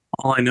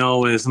 All I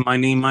know is my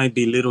name might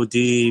be Little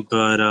D,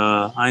 but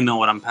I know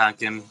what I'm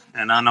packing,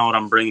 and I know what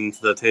I'm bringing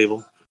to the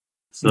table.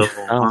 So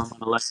I'm going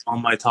to let all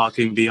my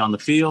talking be on the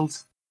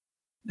field,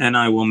 and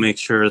I will make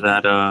sure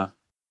that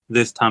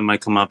this time I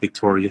come out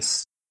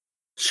victorious.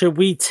 Should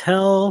we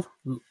tell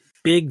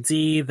Big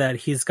D that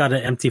he's got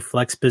an empty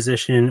flex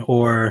position,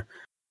 or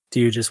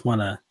do you just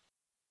want to...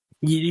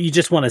 You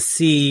just want to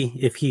see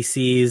if he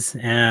sees,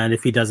 and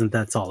if he doesn't,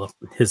 that's all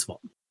his fault.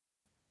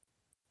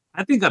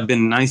 I think I've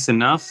been nice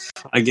enough.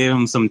 I gave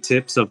him some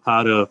tips of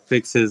how to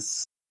fix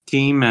his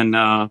team, and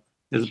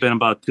it's been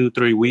about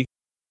 2-3 weeks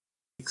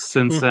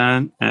since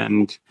then,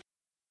 and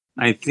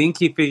I think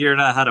he figured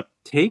out how to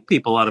take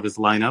people out of his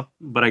lineup,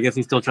 but I guess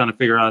he's still trying to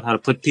figure out how to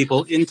put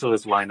people into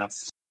his lineup.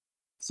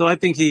 So I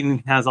think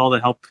he has all the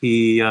help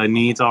he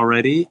needs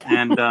already,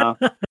 and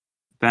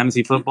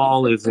fantasy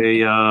football is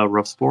a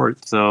rough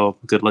sport, so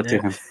good luck to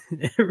him.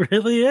 It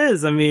really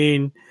is. I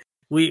mean,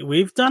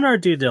 we've done our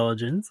due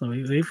diligence.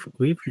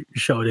 We've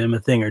showed him a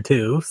thing or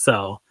two,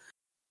 so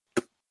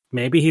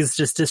maybe he's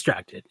just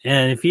distracted.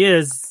 And if he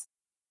is,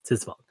 it's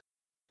his fault.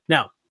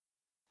 Now,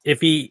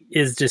 if he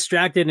is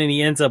distracted and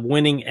he ends up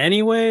winning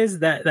anyways,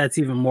 that's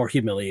even more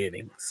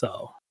humiliating.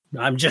 So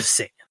I'm just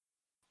saying,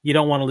 you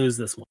don't want to lose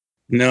this one.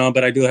 No,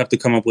 but I do have to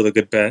come up with a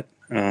good bet.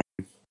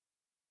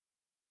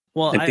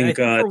 Well, I think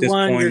at this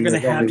point, you're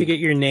going to have to get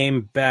your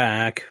name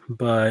back,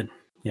 but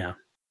yeah.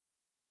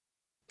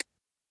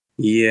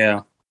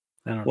 Yeah.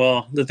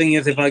 Well, the thing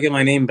is, if I get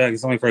my name back,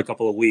 it's only for a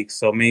couple of weeks,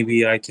 so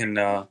maybe I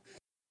can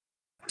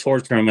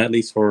torture him at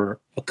least for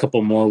a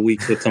couple more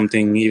weeks with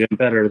something even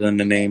better than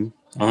the name.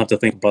 I'll have to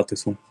think about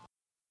this one.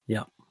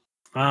 Yeah.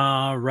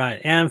 All right.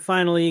 And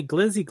finally,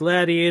 Glizzy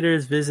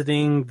Gladiators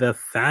visiting the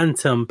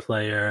Phantom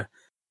player.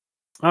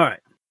 All right.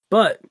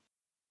 But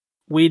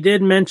we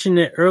did mention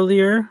it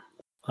earlier.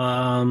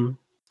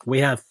 We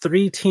have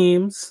 3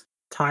 teams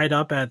tied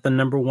up at the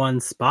number 1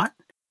 spot.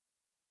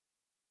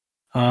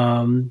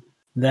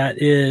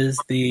 That is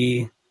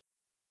the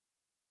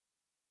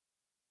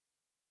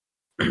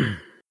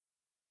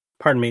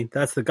pardon me,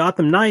 that's the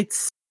Gotham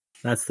Knights,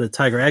 that's the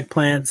Tiger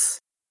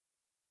Eggplants,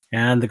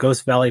 and the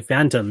Ghost Valley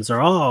Phantoms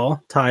are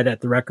all tied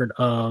at the record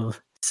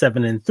of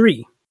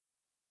 7-3.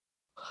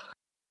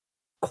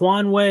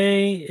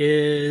 Quanway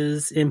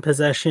is in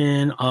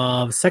possession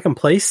of second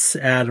place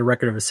at a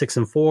record of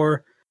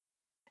 6-4.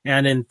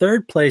 And in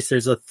third place,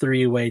 there's a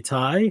 3-way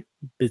tie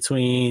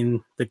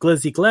between the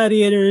Glizzy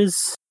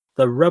Gladiators,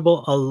 the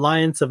Rebel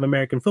Alliance of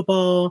American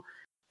Football,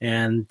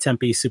 and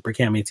Tempe Super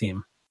Cami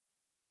team.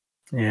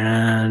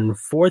 And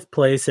fourth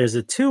place, there's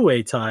a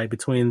 2-way tie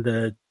between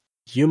the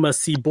Yuma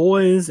C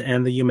Boys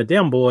and the Yuma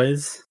Dam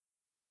Boys.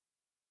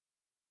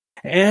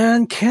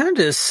 And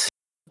Candace,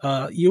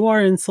 you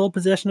are in sole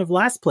possession of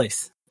last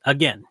place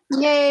again.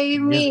 Yay,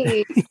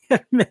 me! You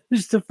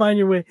managed to find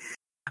your way.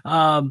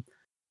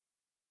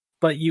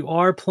 But you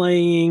are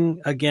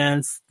playing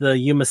against the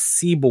Yuma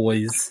C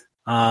Boys.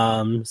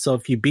 So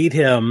if you beat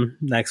him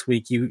next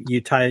week,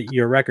 you tie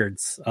your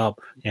records up,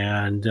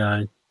 and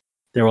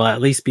there will at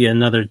least be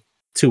another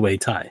 2-way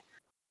tie.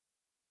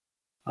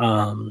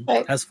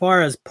 Right. As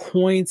far as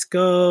points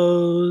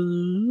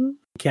go,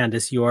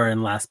 Candace, you are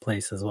in last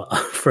place as well.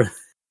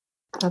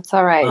 That's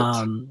all right.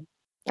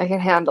 I can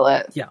handle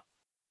it. Yeah,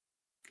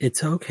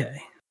 it's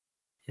okay.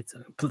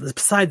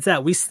 Besides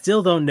that, we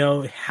still don't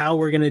know how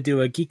we're going to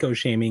do a Geeko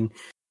shaming.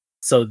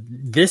 So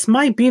this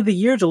might be the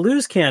year to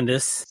lose,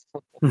 Candace.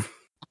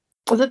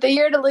 Was it the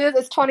year to lose?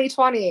 It's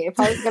 2020. If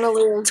I was going to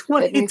lose,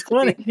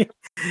 2020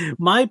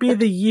 might be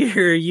the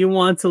year you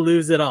want to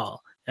lose it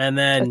all. And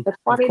then,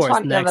 of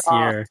course, next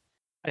year.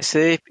 I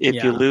say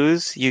if you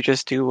lose, you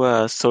just do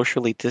a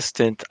socially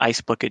distant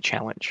ice bucket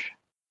challenge.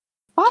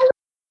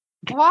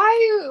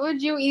 Why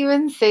would you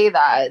even say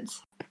that?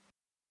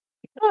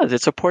 does.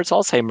 It supports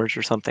Alzheimer's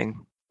or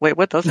something. Wait,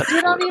 what does that You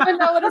support? don't even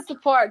know what it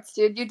supports,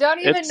 dude. You don't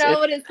even know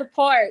what it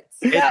supports.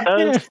 It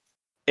does.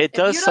 It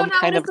does you some don't know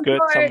kind what of it good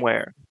supports-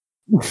 somewhere.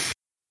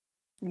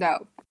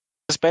 No.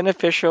 It's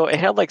beneficial. It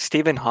had like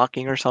Stephen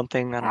Hawking or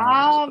something. I don't know.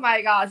 Oh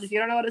my gosh. If you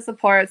don't know what it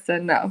supports,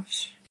 then no.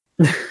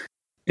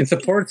 It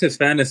supports his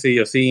fantasy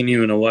of seeing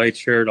you in a white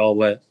shirt all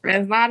wet.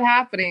 It's not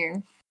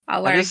happening.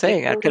 I'll wear I'm just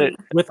saying, I Geek could. Elite.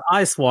 with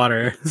ice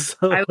water.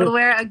 So I will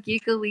wear a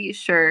Geek Elite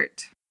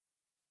shirt.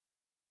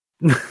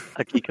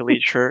 A Geek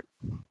Elite shirt.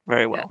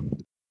 Very well.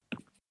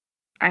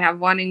 I have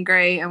one in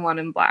gray and one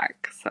in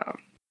black. So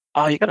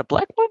Oh, you got a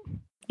black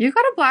one? you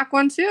got a black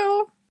one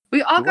too.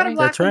 We all got a Right.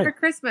 black That's one right. for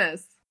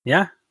Christmas.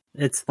 yeah,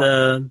 it's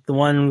the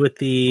one with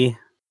the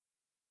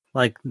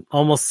like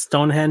almost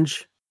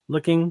Stonehenge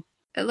looking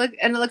It looks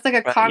like a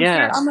Right, concert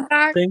yeah. on the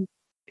back. thing,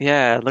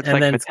 Yeah, it looks and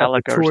like then it's got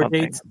the Metallica or tour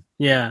something. dates.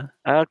 Yeah,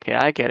 Okay,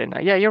 I get it now.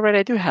 Yeah, you're right.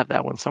 I do have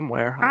that one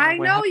somewhere. I don't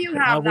what know happened you to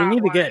it. have we that need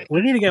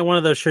to one. get one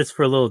of those shirts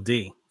for Lil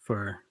D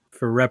for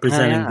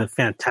representing yeah. the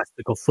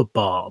Fantastical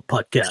Football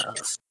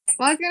Podcast.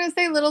 Well, I was gonna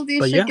say Little D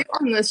But should yeah. get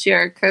one this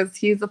year because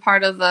he's a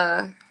part of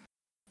the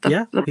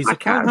Yeah, he's a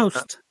podcast.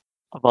 co-host.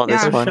 About Yeah.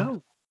 this of the one.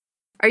 show.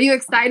 Are you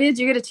excited?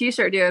 You get a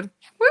T-shirt, dude.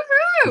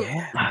 Woohoo!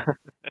 Yeah,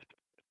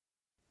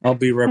 I'll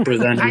be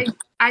representing.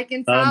 I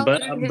can tell.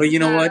 but you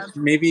know what?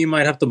 Maybe you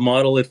might have to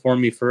model it for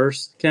me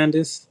first,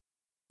 Candice.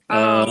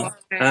 Okay.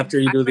 After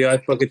you do the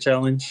ice bucket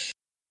challenge,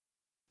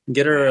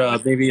 get her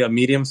maybe a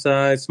medium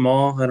size,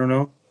 small. I don't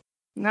know.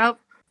 Nope.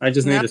 I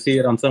just need Yep. to see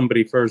it on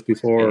somebody first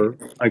before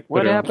I put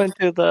What it on. happened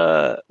to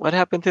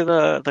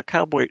the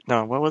Cowboy?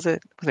 No, what was it?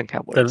 It wasn't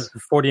Cowboys. the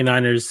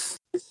 49ers.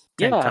 tank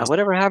Yeah, top.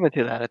 whatever happened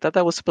to that? I thought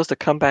that was supposed to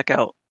come back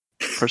out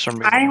for some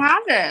reason.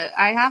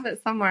 I have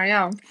it somewhere.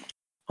 Yeah.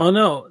 Oh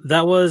no,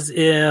 that was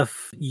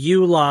if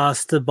you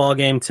lost the ball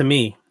game to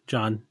me,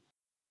 John.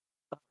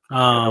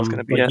 that was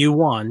gonna be But it. you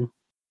won,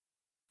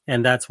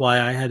 and that's why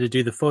I had to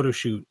do the photo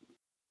shoot.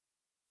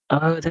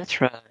 Oh, that's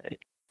right.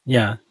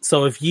 Yeah.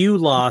 So if you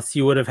lost,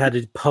 you would have had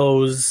to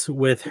pose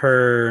with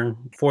her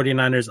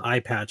 49ers eye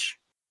patch.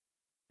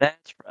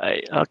 That's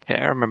right. Okay,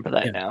 I remember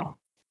that Yeah. now.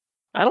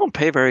 I don't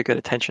pay very good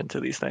attention to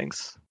these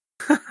things.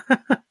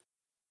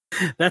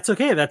 That's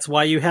okay. That's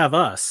why you have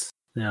us.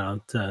 You know,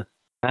 to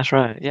That's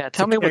right. Yeah,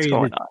 tell me what's carry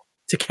going the- on.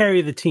 to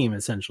carry the team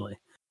essentially.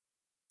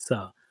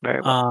 So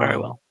Very well. Very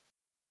um, well.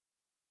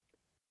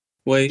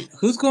 Wait,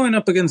 who's going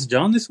up against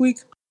John this week?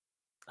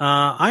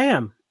 I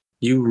am.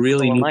 You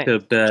really Oh, need mine. to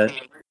bet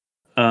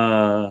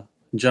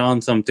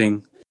John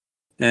something,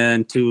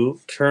 and to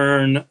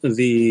turn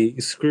the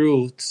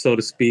screw, so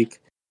to speak.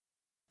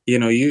 You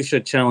know, you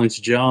should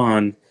challenge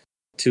John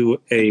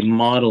to a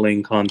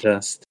modeling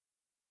contest.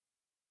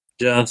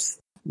 Just,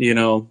 you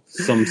know,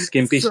 some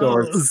skimpy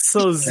shorts.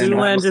 So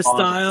Zoolander have a font.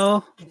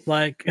 style.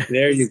 Like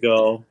There you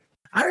go.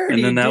 I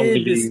already then that would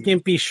did the be-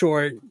 skimpy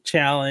short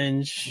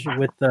challenge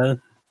with the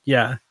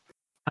The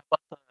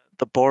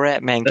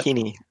Borat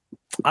Mankini.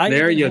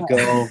 There you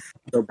go.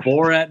 The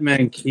Borat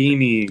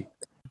Mankini.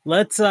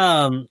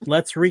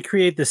 Let's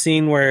recreate the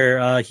scene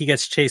where he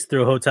gets chased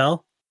through a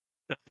hotel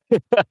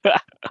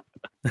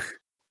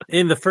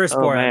in the first Oh,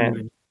 Borat man.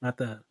 movie, not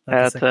the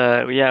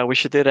second. Yeah, we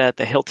should do that at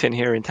the Hilton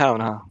here in town,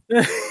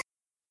 huh?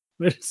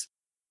 Just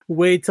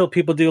wait till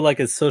people do like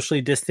a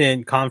socially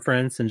distant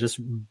conference and just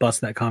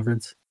bust that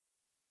conference.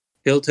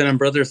 Hilton and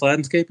Brothers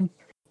Landscaping.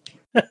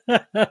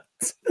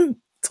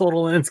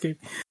 Total landscape.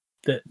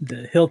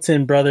 The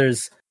Hilton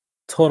Brothers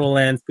Total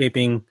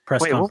Landscaping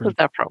press Wait, what was conference.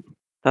 that from?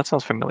 That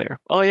sounds familiar.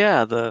 Oh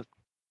yeah, the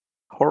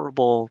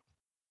horrible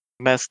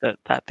mess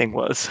that thing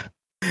was.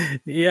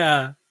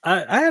 Yeah,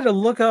 I had to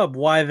look up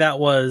why that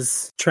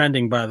was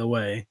trending. By the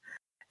way,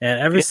 and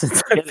ever Yeah,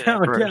 since I get it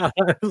found first. out,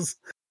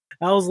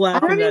 I was I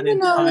laughing don't that even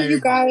know what you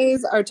entire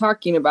guys are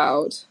talking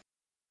about.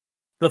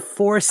 the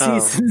Four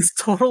Seasons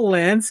Total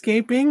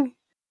Landscaping.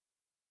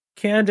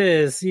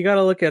 Candace, you got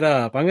to look it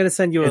up. I'm going to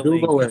send you a link.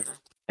 Google it.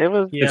 It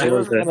was Yeah. it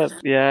was It was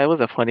it was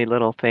a funny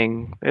little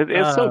thing.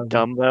 It's so Um,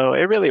 dumb though.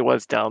 It really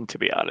was dumb, to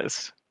be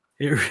honest.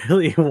 It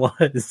really was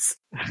It's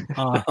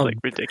like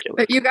ridiculous.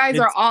 But you guys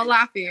are It's- all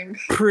laughing.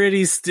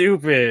 pretty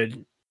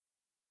stupid.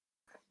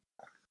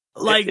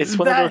 Like It's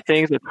one of those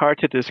things that's hard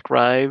to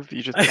describe.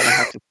 You just kind of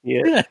have to see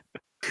it.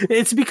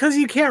 It's because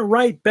you can't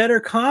write better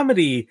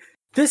comedy.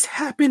 This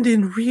happened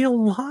in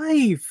real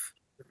life.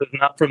 This is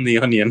not from The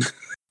Onion.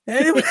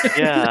 And it was-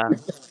 Yeah.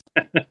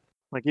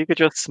 Like you could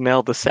just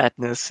smell the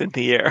sadness in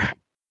the air.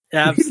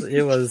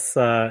 it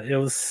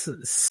was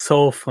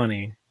so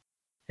funny.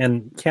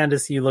 And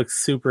Candace, you look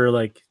super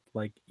like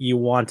you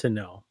want to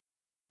know.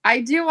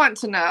 I do want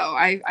to know.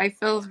 I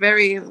feel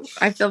very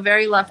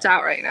left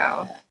out right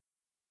now.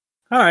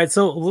 All right,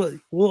 so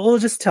we'll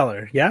just tell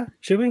her. Yeah,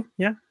 should we?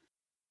 Yeah.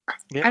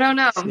 Yeah. I don't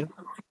know. Yeah.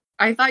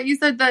 I thought you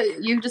said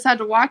that you just had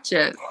to watch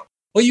it.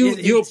 Well, It you'll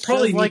feels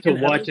probably like need to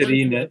an watch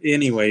it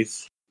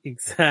anyways.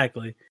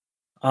 Exactly.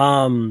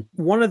 One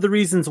of the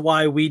reasons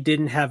why we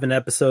didn't have an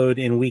episode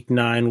in week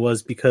 9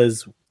 was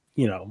because,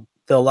 you know,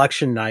 the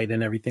election night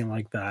and everything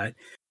like that.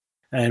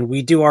 And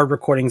we do our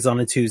recordings on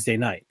a Tuesday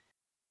night.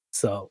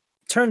 So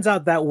turns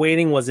out that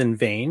waiting was in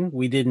vain.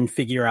 We didn't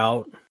figure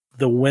out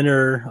the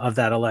winner of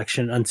that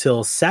election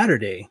until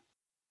Saturday.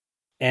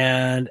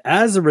 And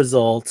as a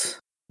result,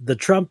 the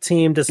Trump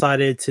team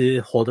decided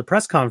to hold a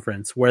press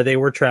conference where they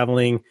were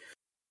traveling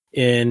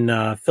in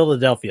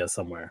Philadelphia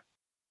somewhere.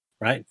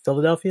 Right?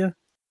 Philadelphia?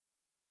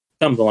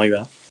 Something like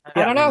that.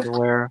 I don't know.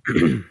 Where?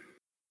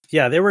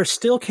 Yeah, they were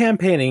still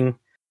campaigning.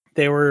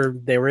 They were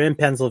in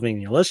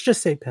Pennsylvania. Let's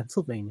just say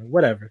Pennsylvania,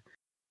 whatever.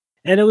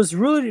 And it was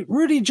Rudy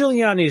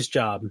Giuliani's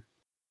job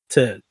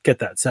to get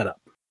that set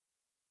up,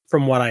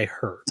 from what I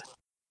heard.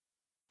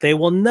 They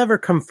will never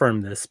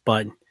confirm this,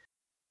 but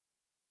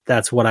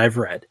that's what I've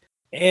read.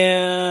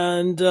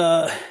 And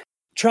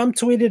Trump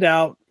tweeted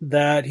out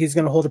that he's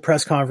going to hold a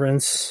press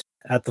conference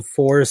at the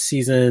Four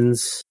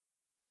Seasons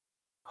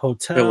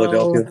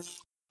Hotel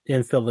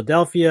in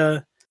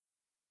Philadelphia.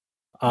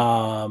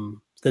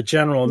 The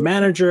general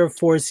manager of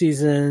Four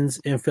Seasons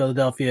in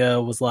Philadelphia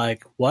was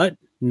like, "What?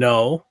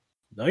 No,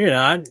 you're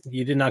not.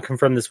 You did not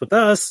confirm this with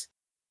us."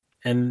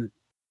 And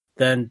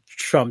then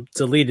Trump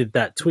deleted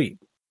that tweet.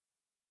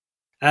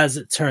 As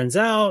it turns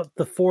out,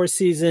 the Four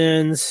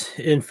Seasons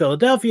in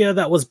Philadelphia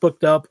that was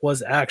booked up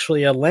was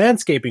actually a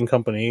landscaping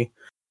company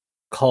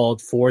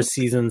called Four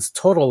Seasons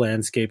Total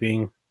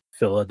Landscaping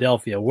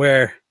Philadelphia,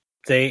 where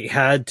they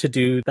had to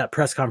do that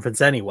press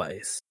conference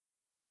anyways.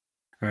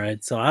 All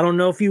right, so I don't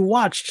know if you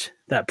watched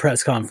that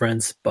press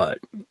conference, but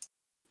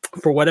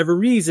for whatever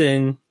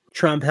reason,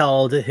 Trump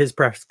held his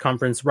press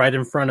conference right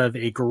in front of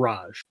a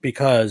garage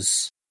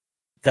because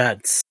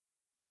that's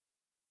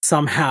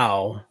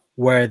somehow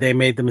where they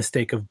made the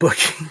mistake of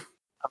booking.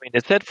 I mean,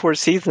 it said Four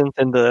Seasons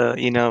in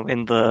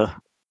the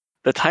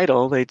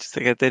title. They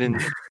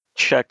didn't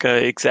check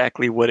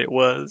exactly what it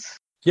was.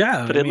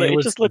 Yeah, but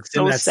it just looked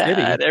so sad.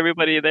 City.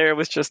 Everybody there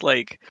was just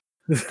like,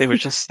 they were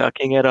just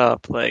sucking it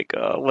up. Like,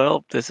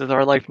 well, this is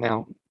our life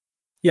now.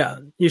 Yeah,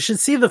 you should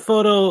see the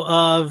photo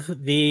of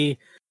the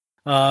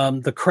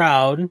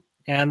crowd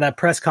and that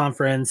press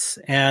conference,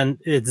 and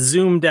it's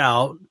zoomed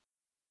out.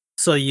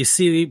 So you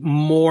see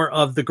more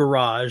of the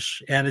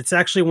garage, and it's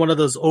actually one of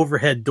those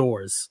overhead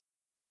doors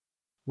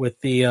with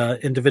the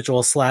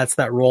individual slats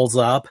that rolls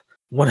up.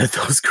 One of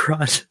those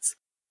garages.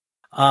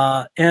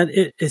 And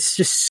it's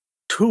just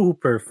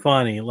super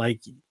funny.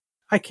 Like,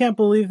 I can't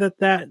believe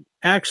that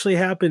actually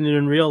happened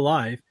in real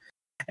life.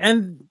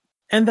 And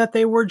that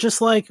they were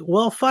just like,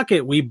 well, fuck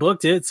it. We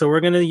booked it, so we're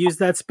going to use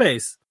that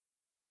space.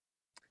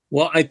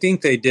 Well, I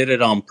think they did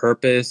it on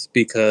purpose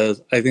because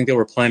I think they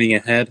were planning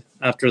ahead.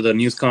 After the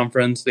news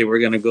conference, they were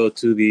going to go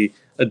to the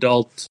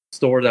adult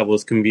store that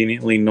was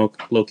conveniently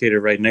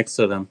located right next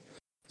to them.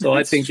 So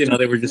that's I think, true.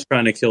 They were just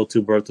trying to kill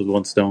two birds with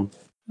one stone.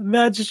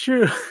 That's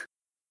true.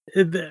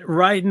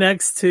 Right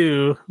next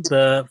to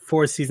the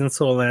Four Seasons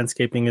Total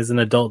Landscaping is an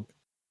adult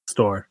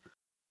store.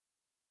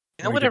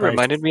 You know what it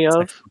reminded me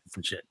of?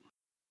 Shit.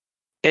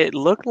 It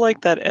looked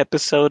like that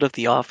episode of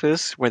The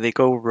Office where they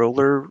go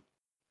roller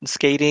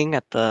skating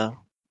at the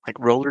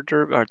roller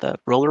derby or the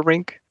roller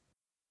rink,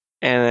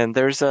 and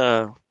there's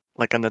an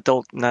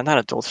adult, not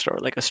adult store,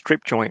 like a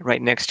strip joint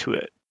right next to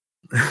it.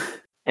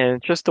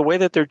 And just the way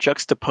that they're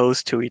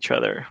juxtaposed to each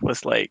other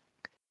was like,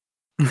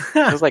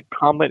 it was like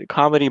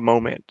comedy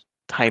moment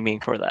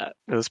timing for that.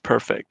 It was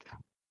perfect.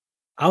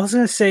 I was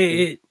gonna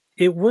say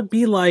it would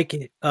be like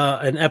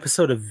an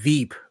episode of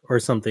Veep or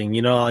something,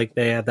 like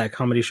they had that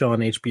comedy show on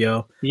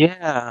HBO.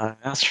 Yeah,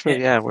 that's true.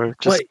 Yeah, we're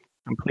just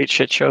complete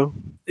shit show.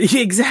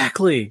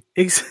 Exactly.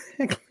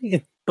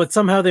 But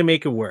somehow they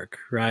make it work,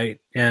 right?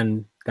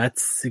 And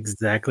that's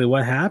exactly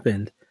what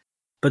happened.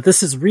 But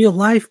this is real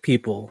life,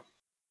 people.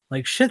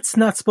 Like, shit's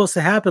not supposed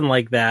to happen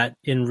like that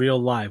in real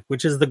life,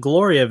 which is the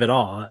glory of it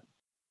all.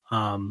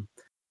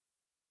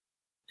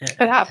 It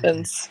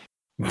happens.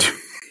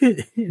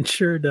 It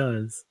sure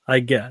does, I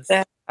guess.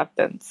 It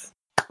happens.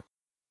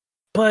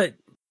 But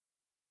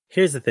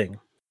here's the thing.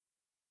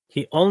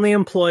 He only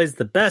employs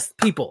the best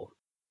people.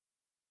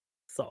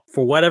 So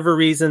for whatever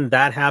reason,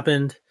 that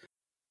happened.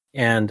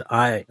 And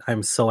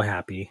I'm so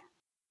happy.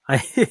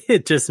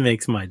 It just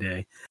makes my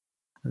day.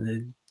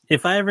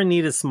 If I ever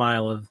need a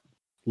smile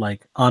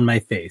on my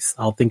face,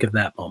 I'll think of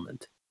that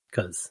moment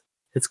because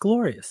it's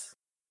glorious.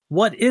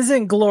 What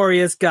isn't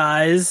glorious,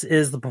 guys,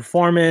 is the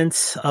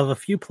performance of a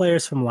few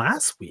players from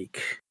last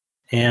week.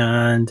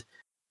 And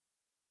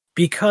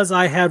because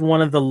I had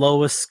one of the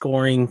lowest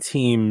scoring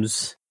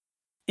teams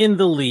in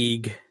the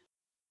league,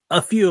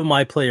 a few of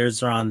my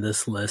players are on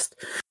this list.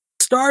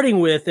 Starting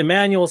with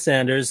Emmanuel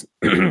Sanders,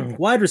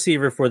 wide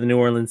receiver for the New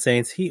Orleans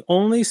Saints. He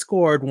only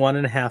scored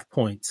 1.5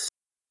 points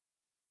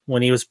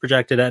when he was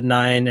projected at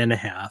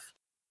 9.5.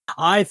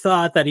 I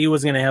thought that he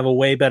was going to have a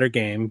way better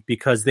game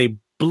because they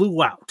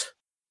blew out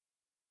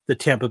the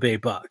Tampa Bay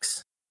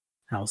Bucks.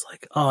 I was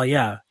like, oh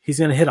yeah, he's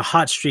going to hit a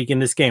hot streak in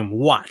this game.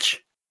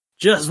 Watch.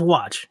 Just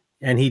watch.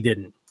 And he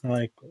didn't.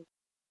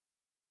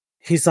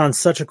 He's on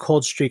such a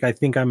cold streak, I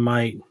think I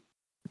might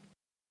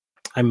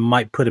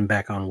put him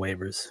back on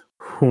waivers.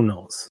 Who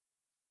knows?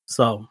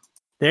 So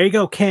there you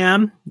go,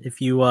 Cam.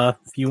 If you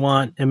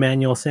want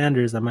Emmanuel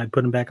Sanders, I might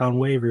put him back on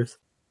waivers.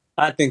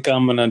 I think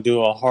I'm gonna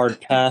do a hard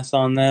pass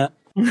on that.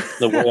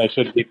 The way I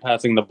should be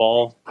passing the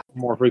ball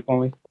more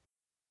frequently.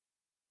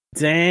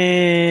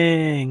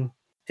 Dang.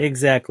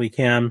 Exactly,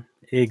 Cam.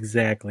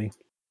 Exactly.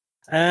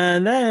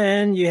 And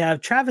then you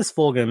have Travis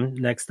Fulgham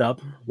next up,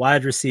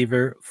 wide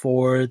receiver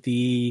for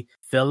the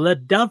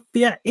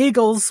Philadelphia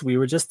Eagles. We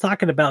were just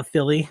talking about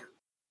Philly.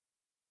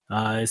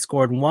 He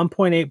scored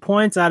 1.8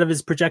 points out of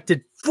his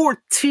projected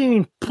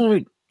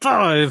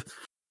 14.5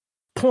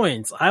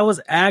 points. I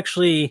was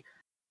actually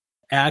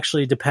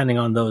depending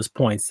on those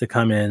points to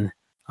come in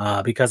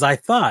because I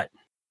thought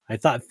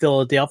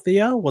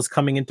Philadelphia was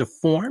coming into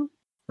form,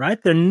 right?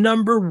 They're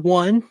number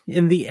one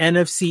in the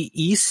NFC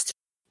East,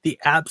 the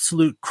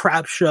absolute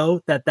crap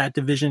show that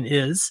division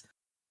is.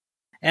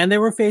 And they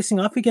were facing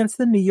off against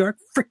the New York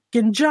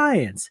freaking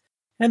Giants.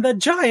 And the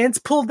Giants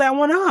pulled that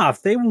one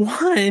off. They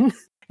won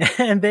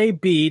and they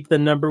beat the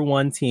number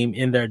one team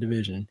in their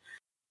division.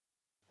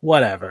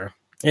 Whatever.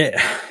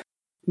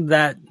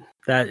 That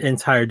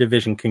entire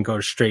division can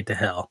go straight to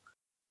hell.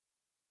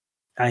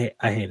 I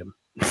hate them.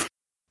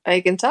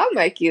 I can tell,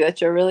 Mikey, that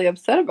you're really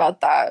upset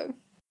about that.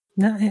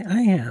 No,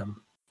 I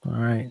am. All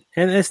right.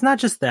 And it's not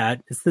just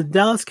that. It's the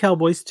Dallas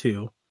Cowboys,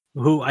 too,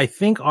 who I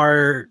think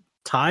are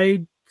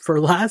tied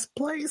for last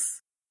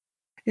place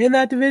in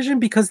that division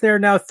because there are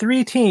now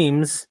 3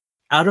 teams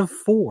out of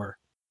 4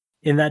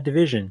 in that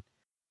division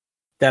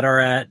that are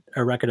at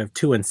a record of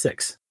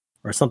 2-6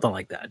 or something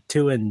like that.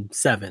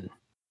 2-7.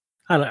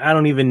 I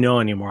don't even know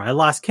anymore. I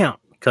lost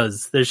count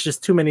because there's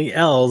just too many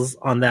L's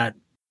on that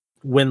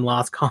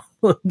win-loss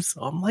column.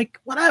 So I'm like,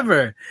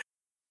 whatever.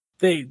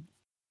 That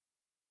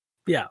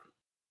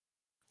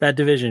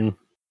division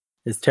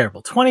is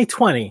terrible.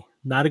 2020,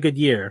 not a good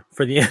year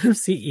for the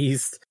NFC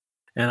East.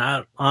 And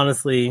I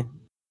honestly,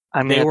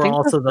 they were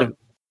also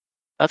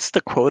that's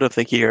the quote of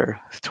the year.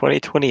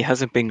 2020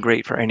 hasn't been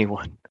great for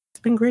anyone.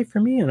 It's been great for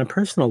me on a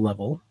personal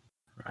level,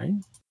 right?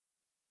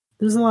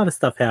 There's a lot of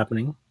stuff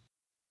happening.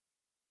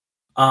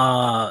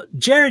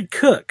 Jared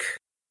Cook,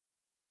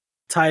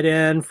 tight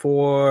end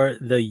for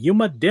the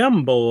Yuma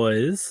Dem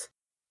Boys,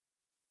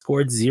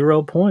 scored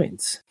 0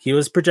 points. He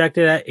was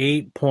projected at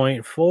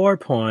 8.4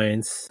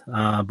 points,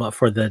 but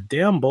for the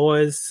Dem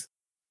Boys,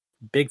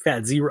 big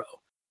fat 0.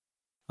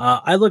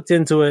 I looked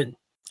into it.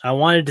 I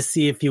wanted to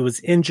see if he was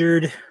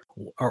injured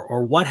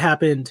or what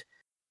happened,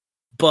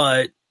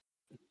 but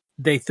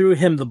they threw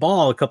him the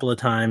ball a couple of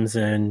times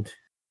and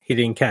he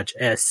didn't catch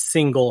a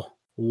single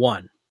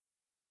one.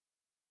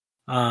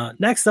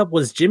 Next up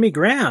was Jimmy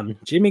Graham.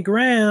 Jimmy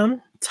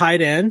Graham,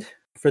 tight end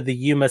for the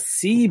Yuma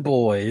Sea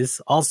Boys,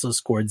 also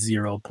scored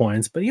 0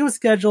 points, but he was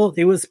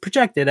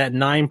projected at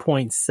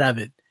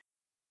 9.7.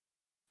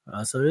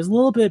 So it was a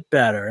little bit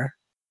better.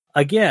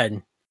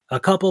 Again, a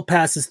couple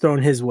passes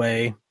thrown his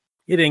way.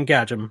 He didn't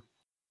catch them.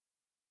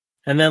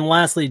 And then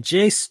lastly,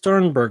 Jay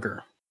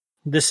Sternberger.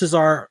 This is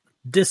our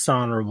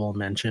dishonorable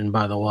mention,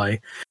 by the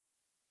way.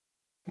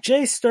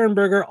 Jay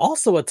Sternberger,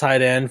 also a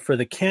tight end for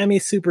the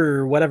Cami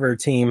Super whatever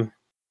team,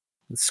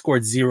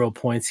 scored 0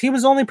 points. He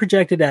was only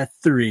projected at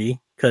 3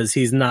 because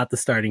he's not the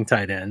starting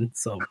tight end.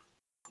 So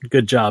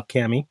good job,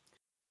 Cami.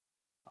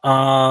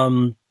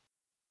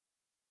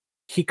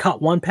 He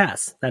caught 1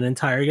 pass that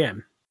entire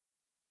game.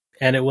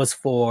 And it was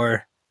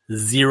for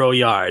 0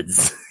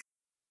 yards.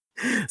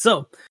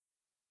 So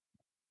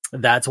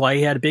that's why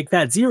he had a big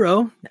fat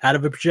 0 out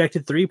of a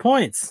projected 3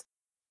 points.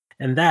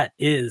 And that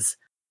is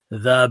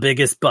the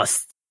biggest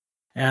bust.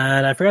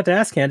 And I forgot to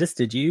ask Candace,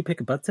 did you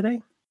pick a butt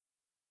today?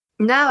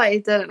 No, I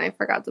didn't. I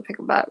forgot to pick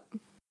a butt.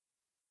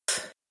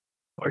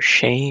 Or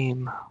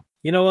shame.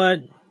 You know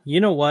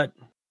what?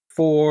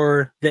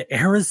 For the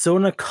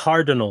Arizona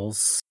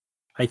Cardinals,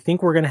 I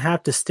think we're going to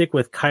have to stick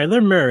with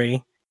Kyler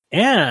Murray,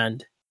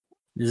 and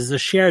this is a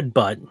shared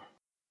butt,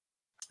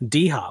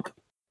 D-Hop.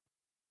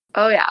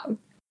 Oh, yeah.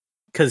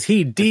 Because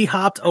he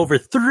D-hopped over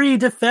 3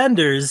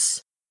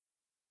 defenders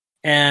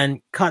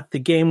and caught the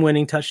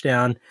game-winning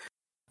touchdown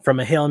from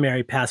a Hail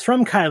Mary pass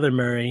from Kyler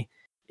Murray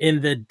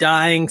in the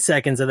dying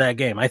seconds of that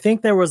game. I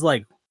think there was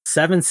like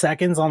 7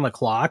 seconds on the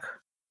clock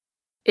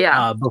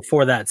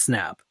before that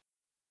snap.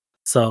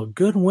 So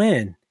good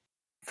win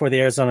for the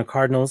Arizona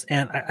Cardinals.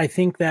 And I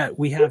think that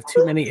we have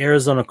too many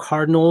Arizona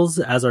Cardinals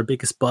as our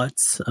biggest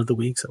butts of the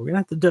week. So we're going to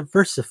have to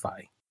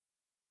diversify.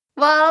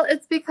 Well,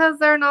 it's because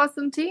they're an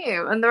awesome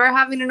team and they're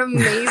having an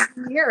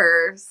amazing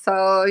year.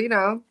 So,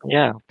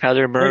 Yeah,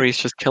 Kyler Murray's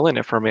just killing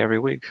it for me every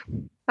week.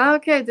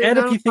 Okay, dude. And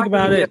if you think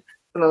about it,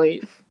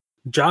 personally,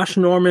 Josh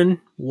Norman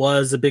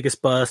was the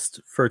biggest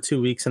bust for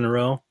 2 weeks in a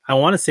row. I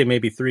want to say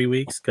maybe 3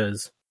 weeks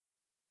because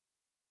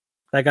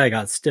that guy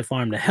got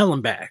stiff-armed to hell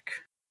and back.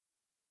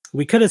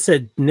 We could have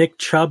said Nick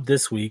Chubb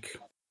this week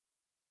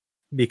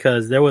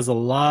because there was a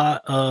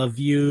lot of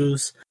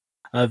views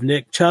of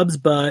Nick Chubb's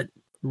butt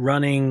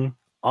running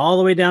all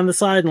the way down the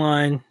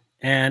sideline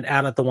and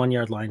out at the 1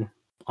 yard line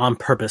on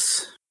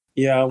purpose.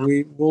 Yeah,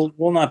 we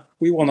will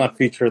not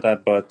feature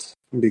that butt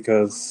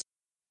because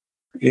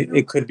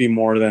it could be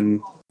more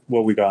than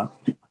what we got.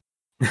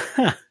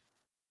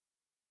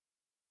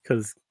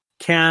 Because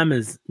Cam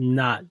is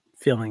not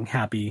feeling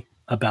happy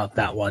about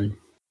that one.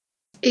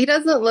 He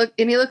doesn't look,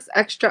 and he looks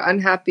extra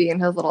unhappy in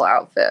his little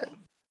outfit.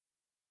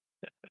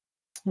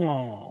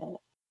 Oh,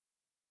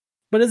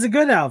 but it's a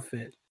good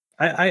outfit.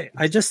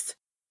 I just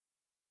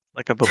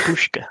Like a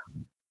babushka.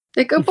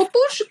 Like a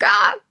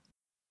babushka.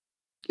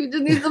 You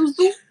just need some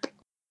soup.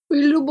 A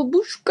little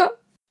babushka.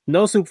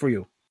 No soup for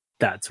you.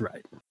 That's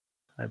right.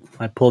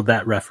 I pulled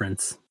that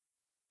reference.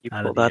 You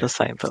Out pulled of out the of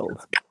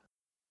Seinfeld.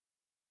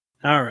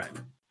 All right.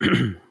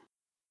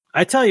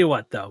 I tell you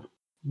what, though,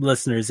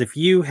 listeners, if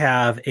you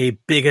have a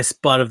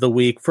biggest butt of the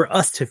week for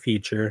us to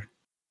feature,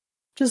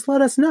 just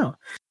let us know.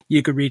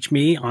 You could reach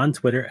me on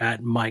Twitter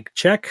at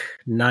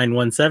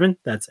MikeCheck917.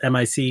 That's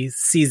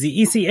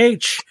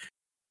MICCZECH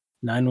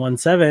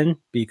 917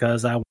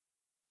 because I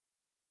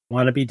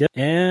want to be different.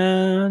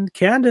 And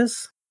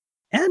Candace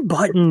and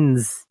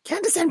Buttons.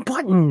 Candace and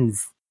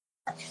Buttons.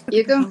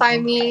 You can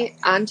find me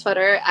on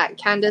Twitter at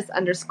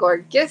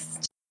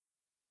Candace_Gist.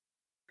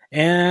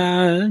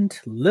 And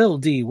Lil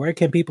D, where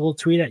can people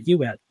tweet at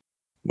you at?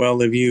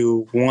 Well, if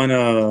you want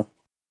to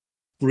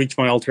reach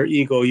my alter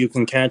ego, you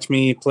can catch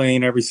me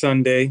playing every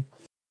Sunday,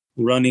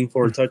 running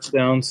for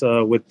touchdowns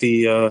with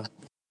the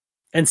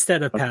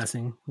Instead of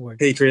passing.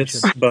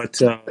 Patriots.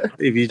 But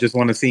if you just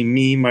want to see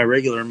me, my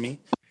regular me,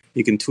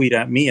 you can tweet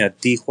at me at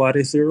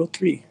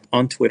djuarez03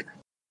 on Twitter.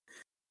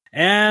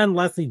 And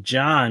lastly,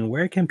 John,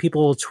 where can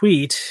people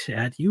tweet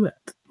at you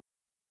at?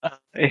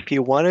 If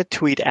you want to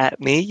tweet at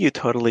me, you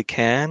totally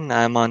can.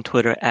 I'm on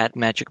Twitter at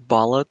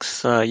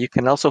MagicBollocks. You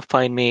can also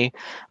find me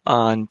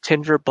on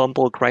Tinder,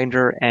 Bumble,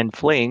 Grindr, and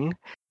Fling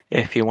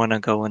if you want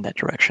to go in that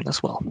direction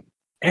as well.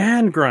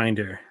 And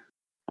Grindr.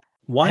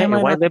 Why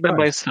limit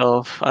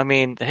myself? I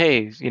mean,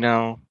 hey,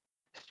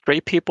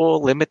 straight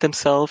people limit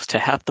themselves to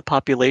half the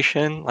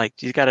population.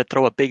 Like, you got to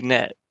throw a big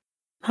net.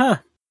 Huh.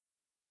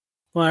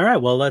 Well, all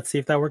right. Well, let's see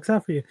if that works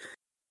out for you.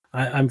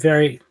 I'm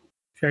very,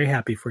 very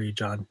happy for you,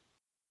 John.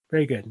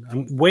 Very good.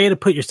 Way to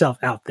put yourself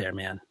out there,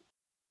 man.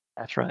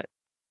 That's right.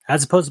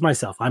 As opposed to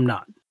myself, I'm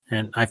not.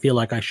 And I feel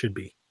like I should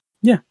be.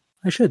 Yeah,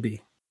 I should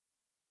be.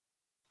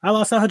 I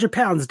lost 100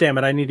 pounds, damn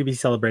it. I need to be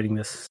celebrating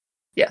this.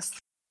 Yes.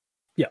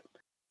 Yep.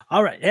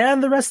 All right.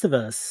 And the rest of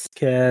us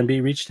can be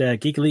reached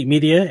at Geek Elite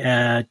Media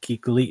at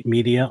Geek Elite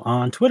Media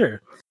on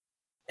Twitter.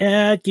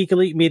 At Geek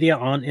Elite Media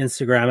on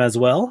Instagram as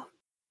well.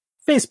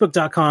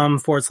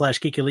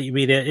 Facebook.com/Geek Elite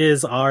Media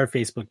is our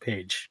Facebook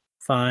page.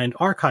 Find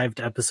archived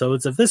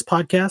episodes of this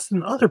podcast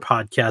and other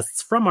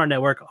podcasts from our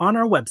network on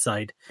our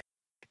website,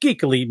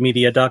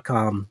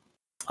 geekelitemedia.com.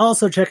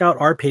 Also, check out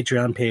our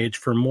Patreon page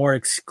for more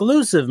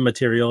exclusive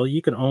material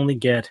you can only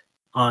get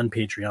on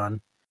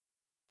Patreon.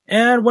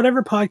 And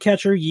whatever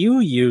podcatcher you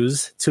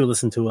use to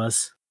listen to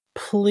us,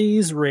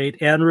 please rate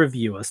and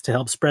review us to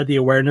help spread the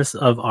awareness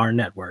of our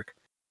network.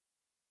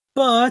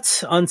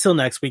 But until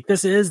next week,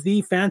 this is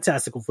the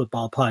Fantastical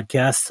Football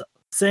Podcast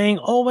saying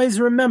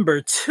always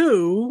remember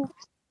to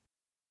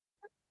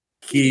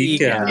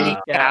Geek out.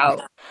 Geek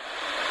out.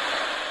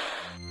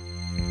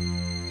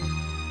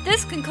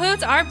 This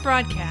concludes our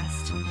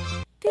broadcast.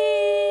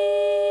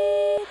 Beep.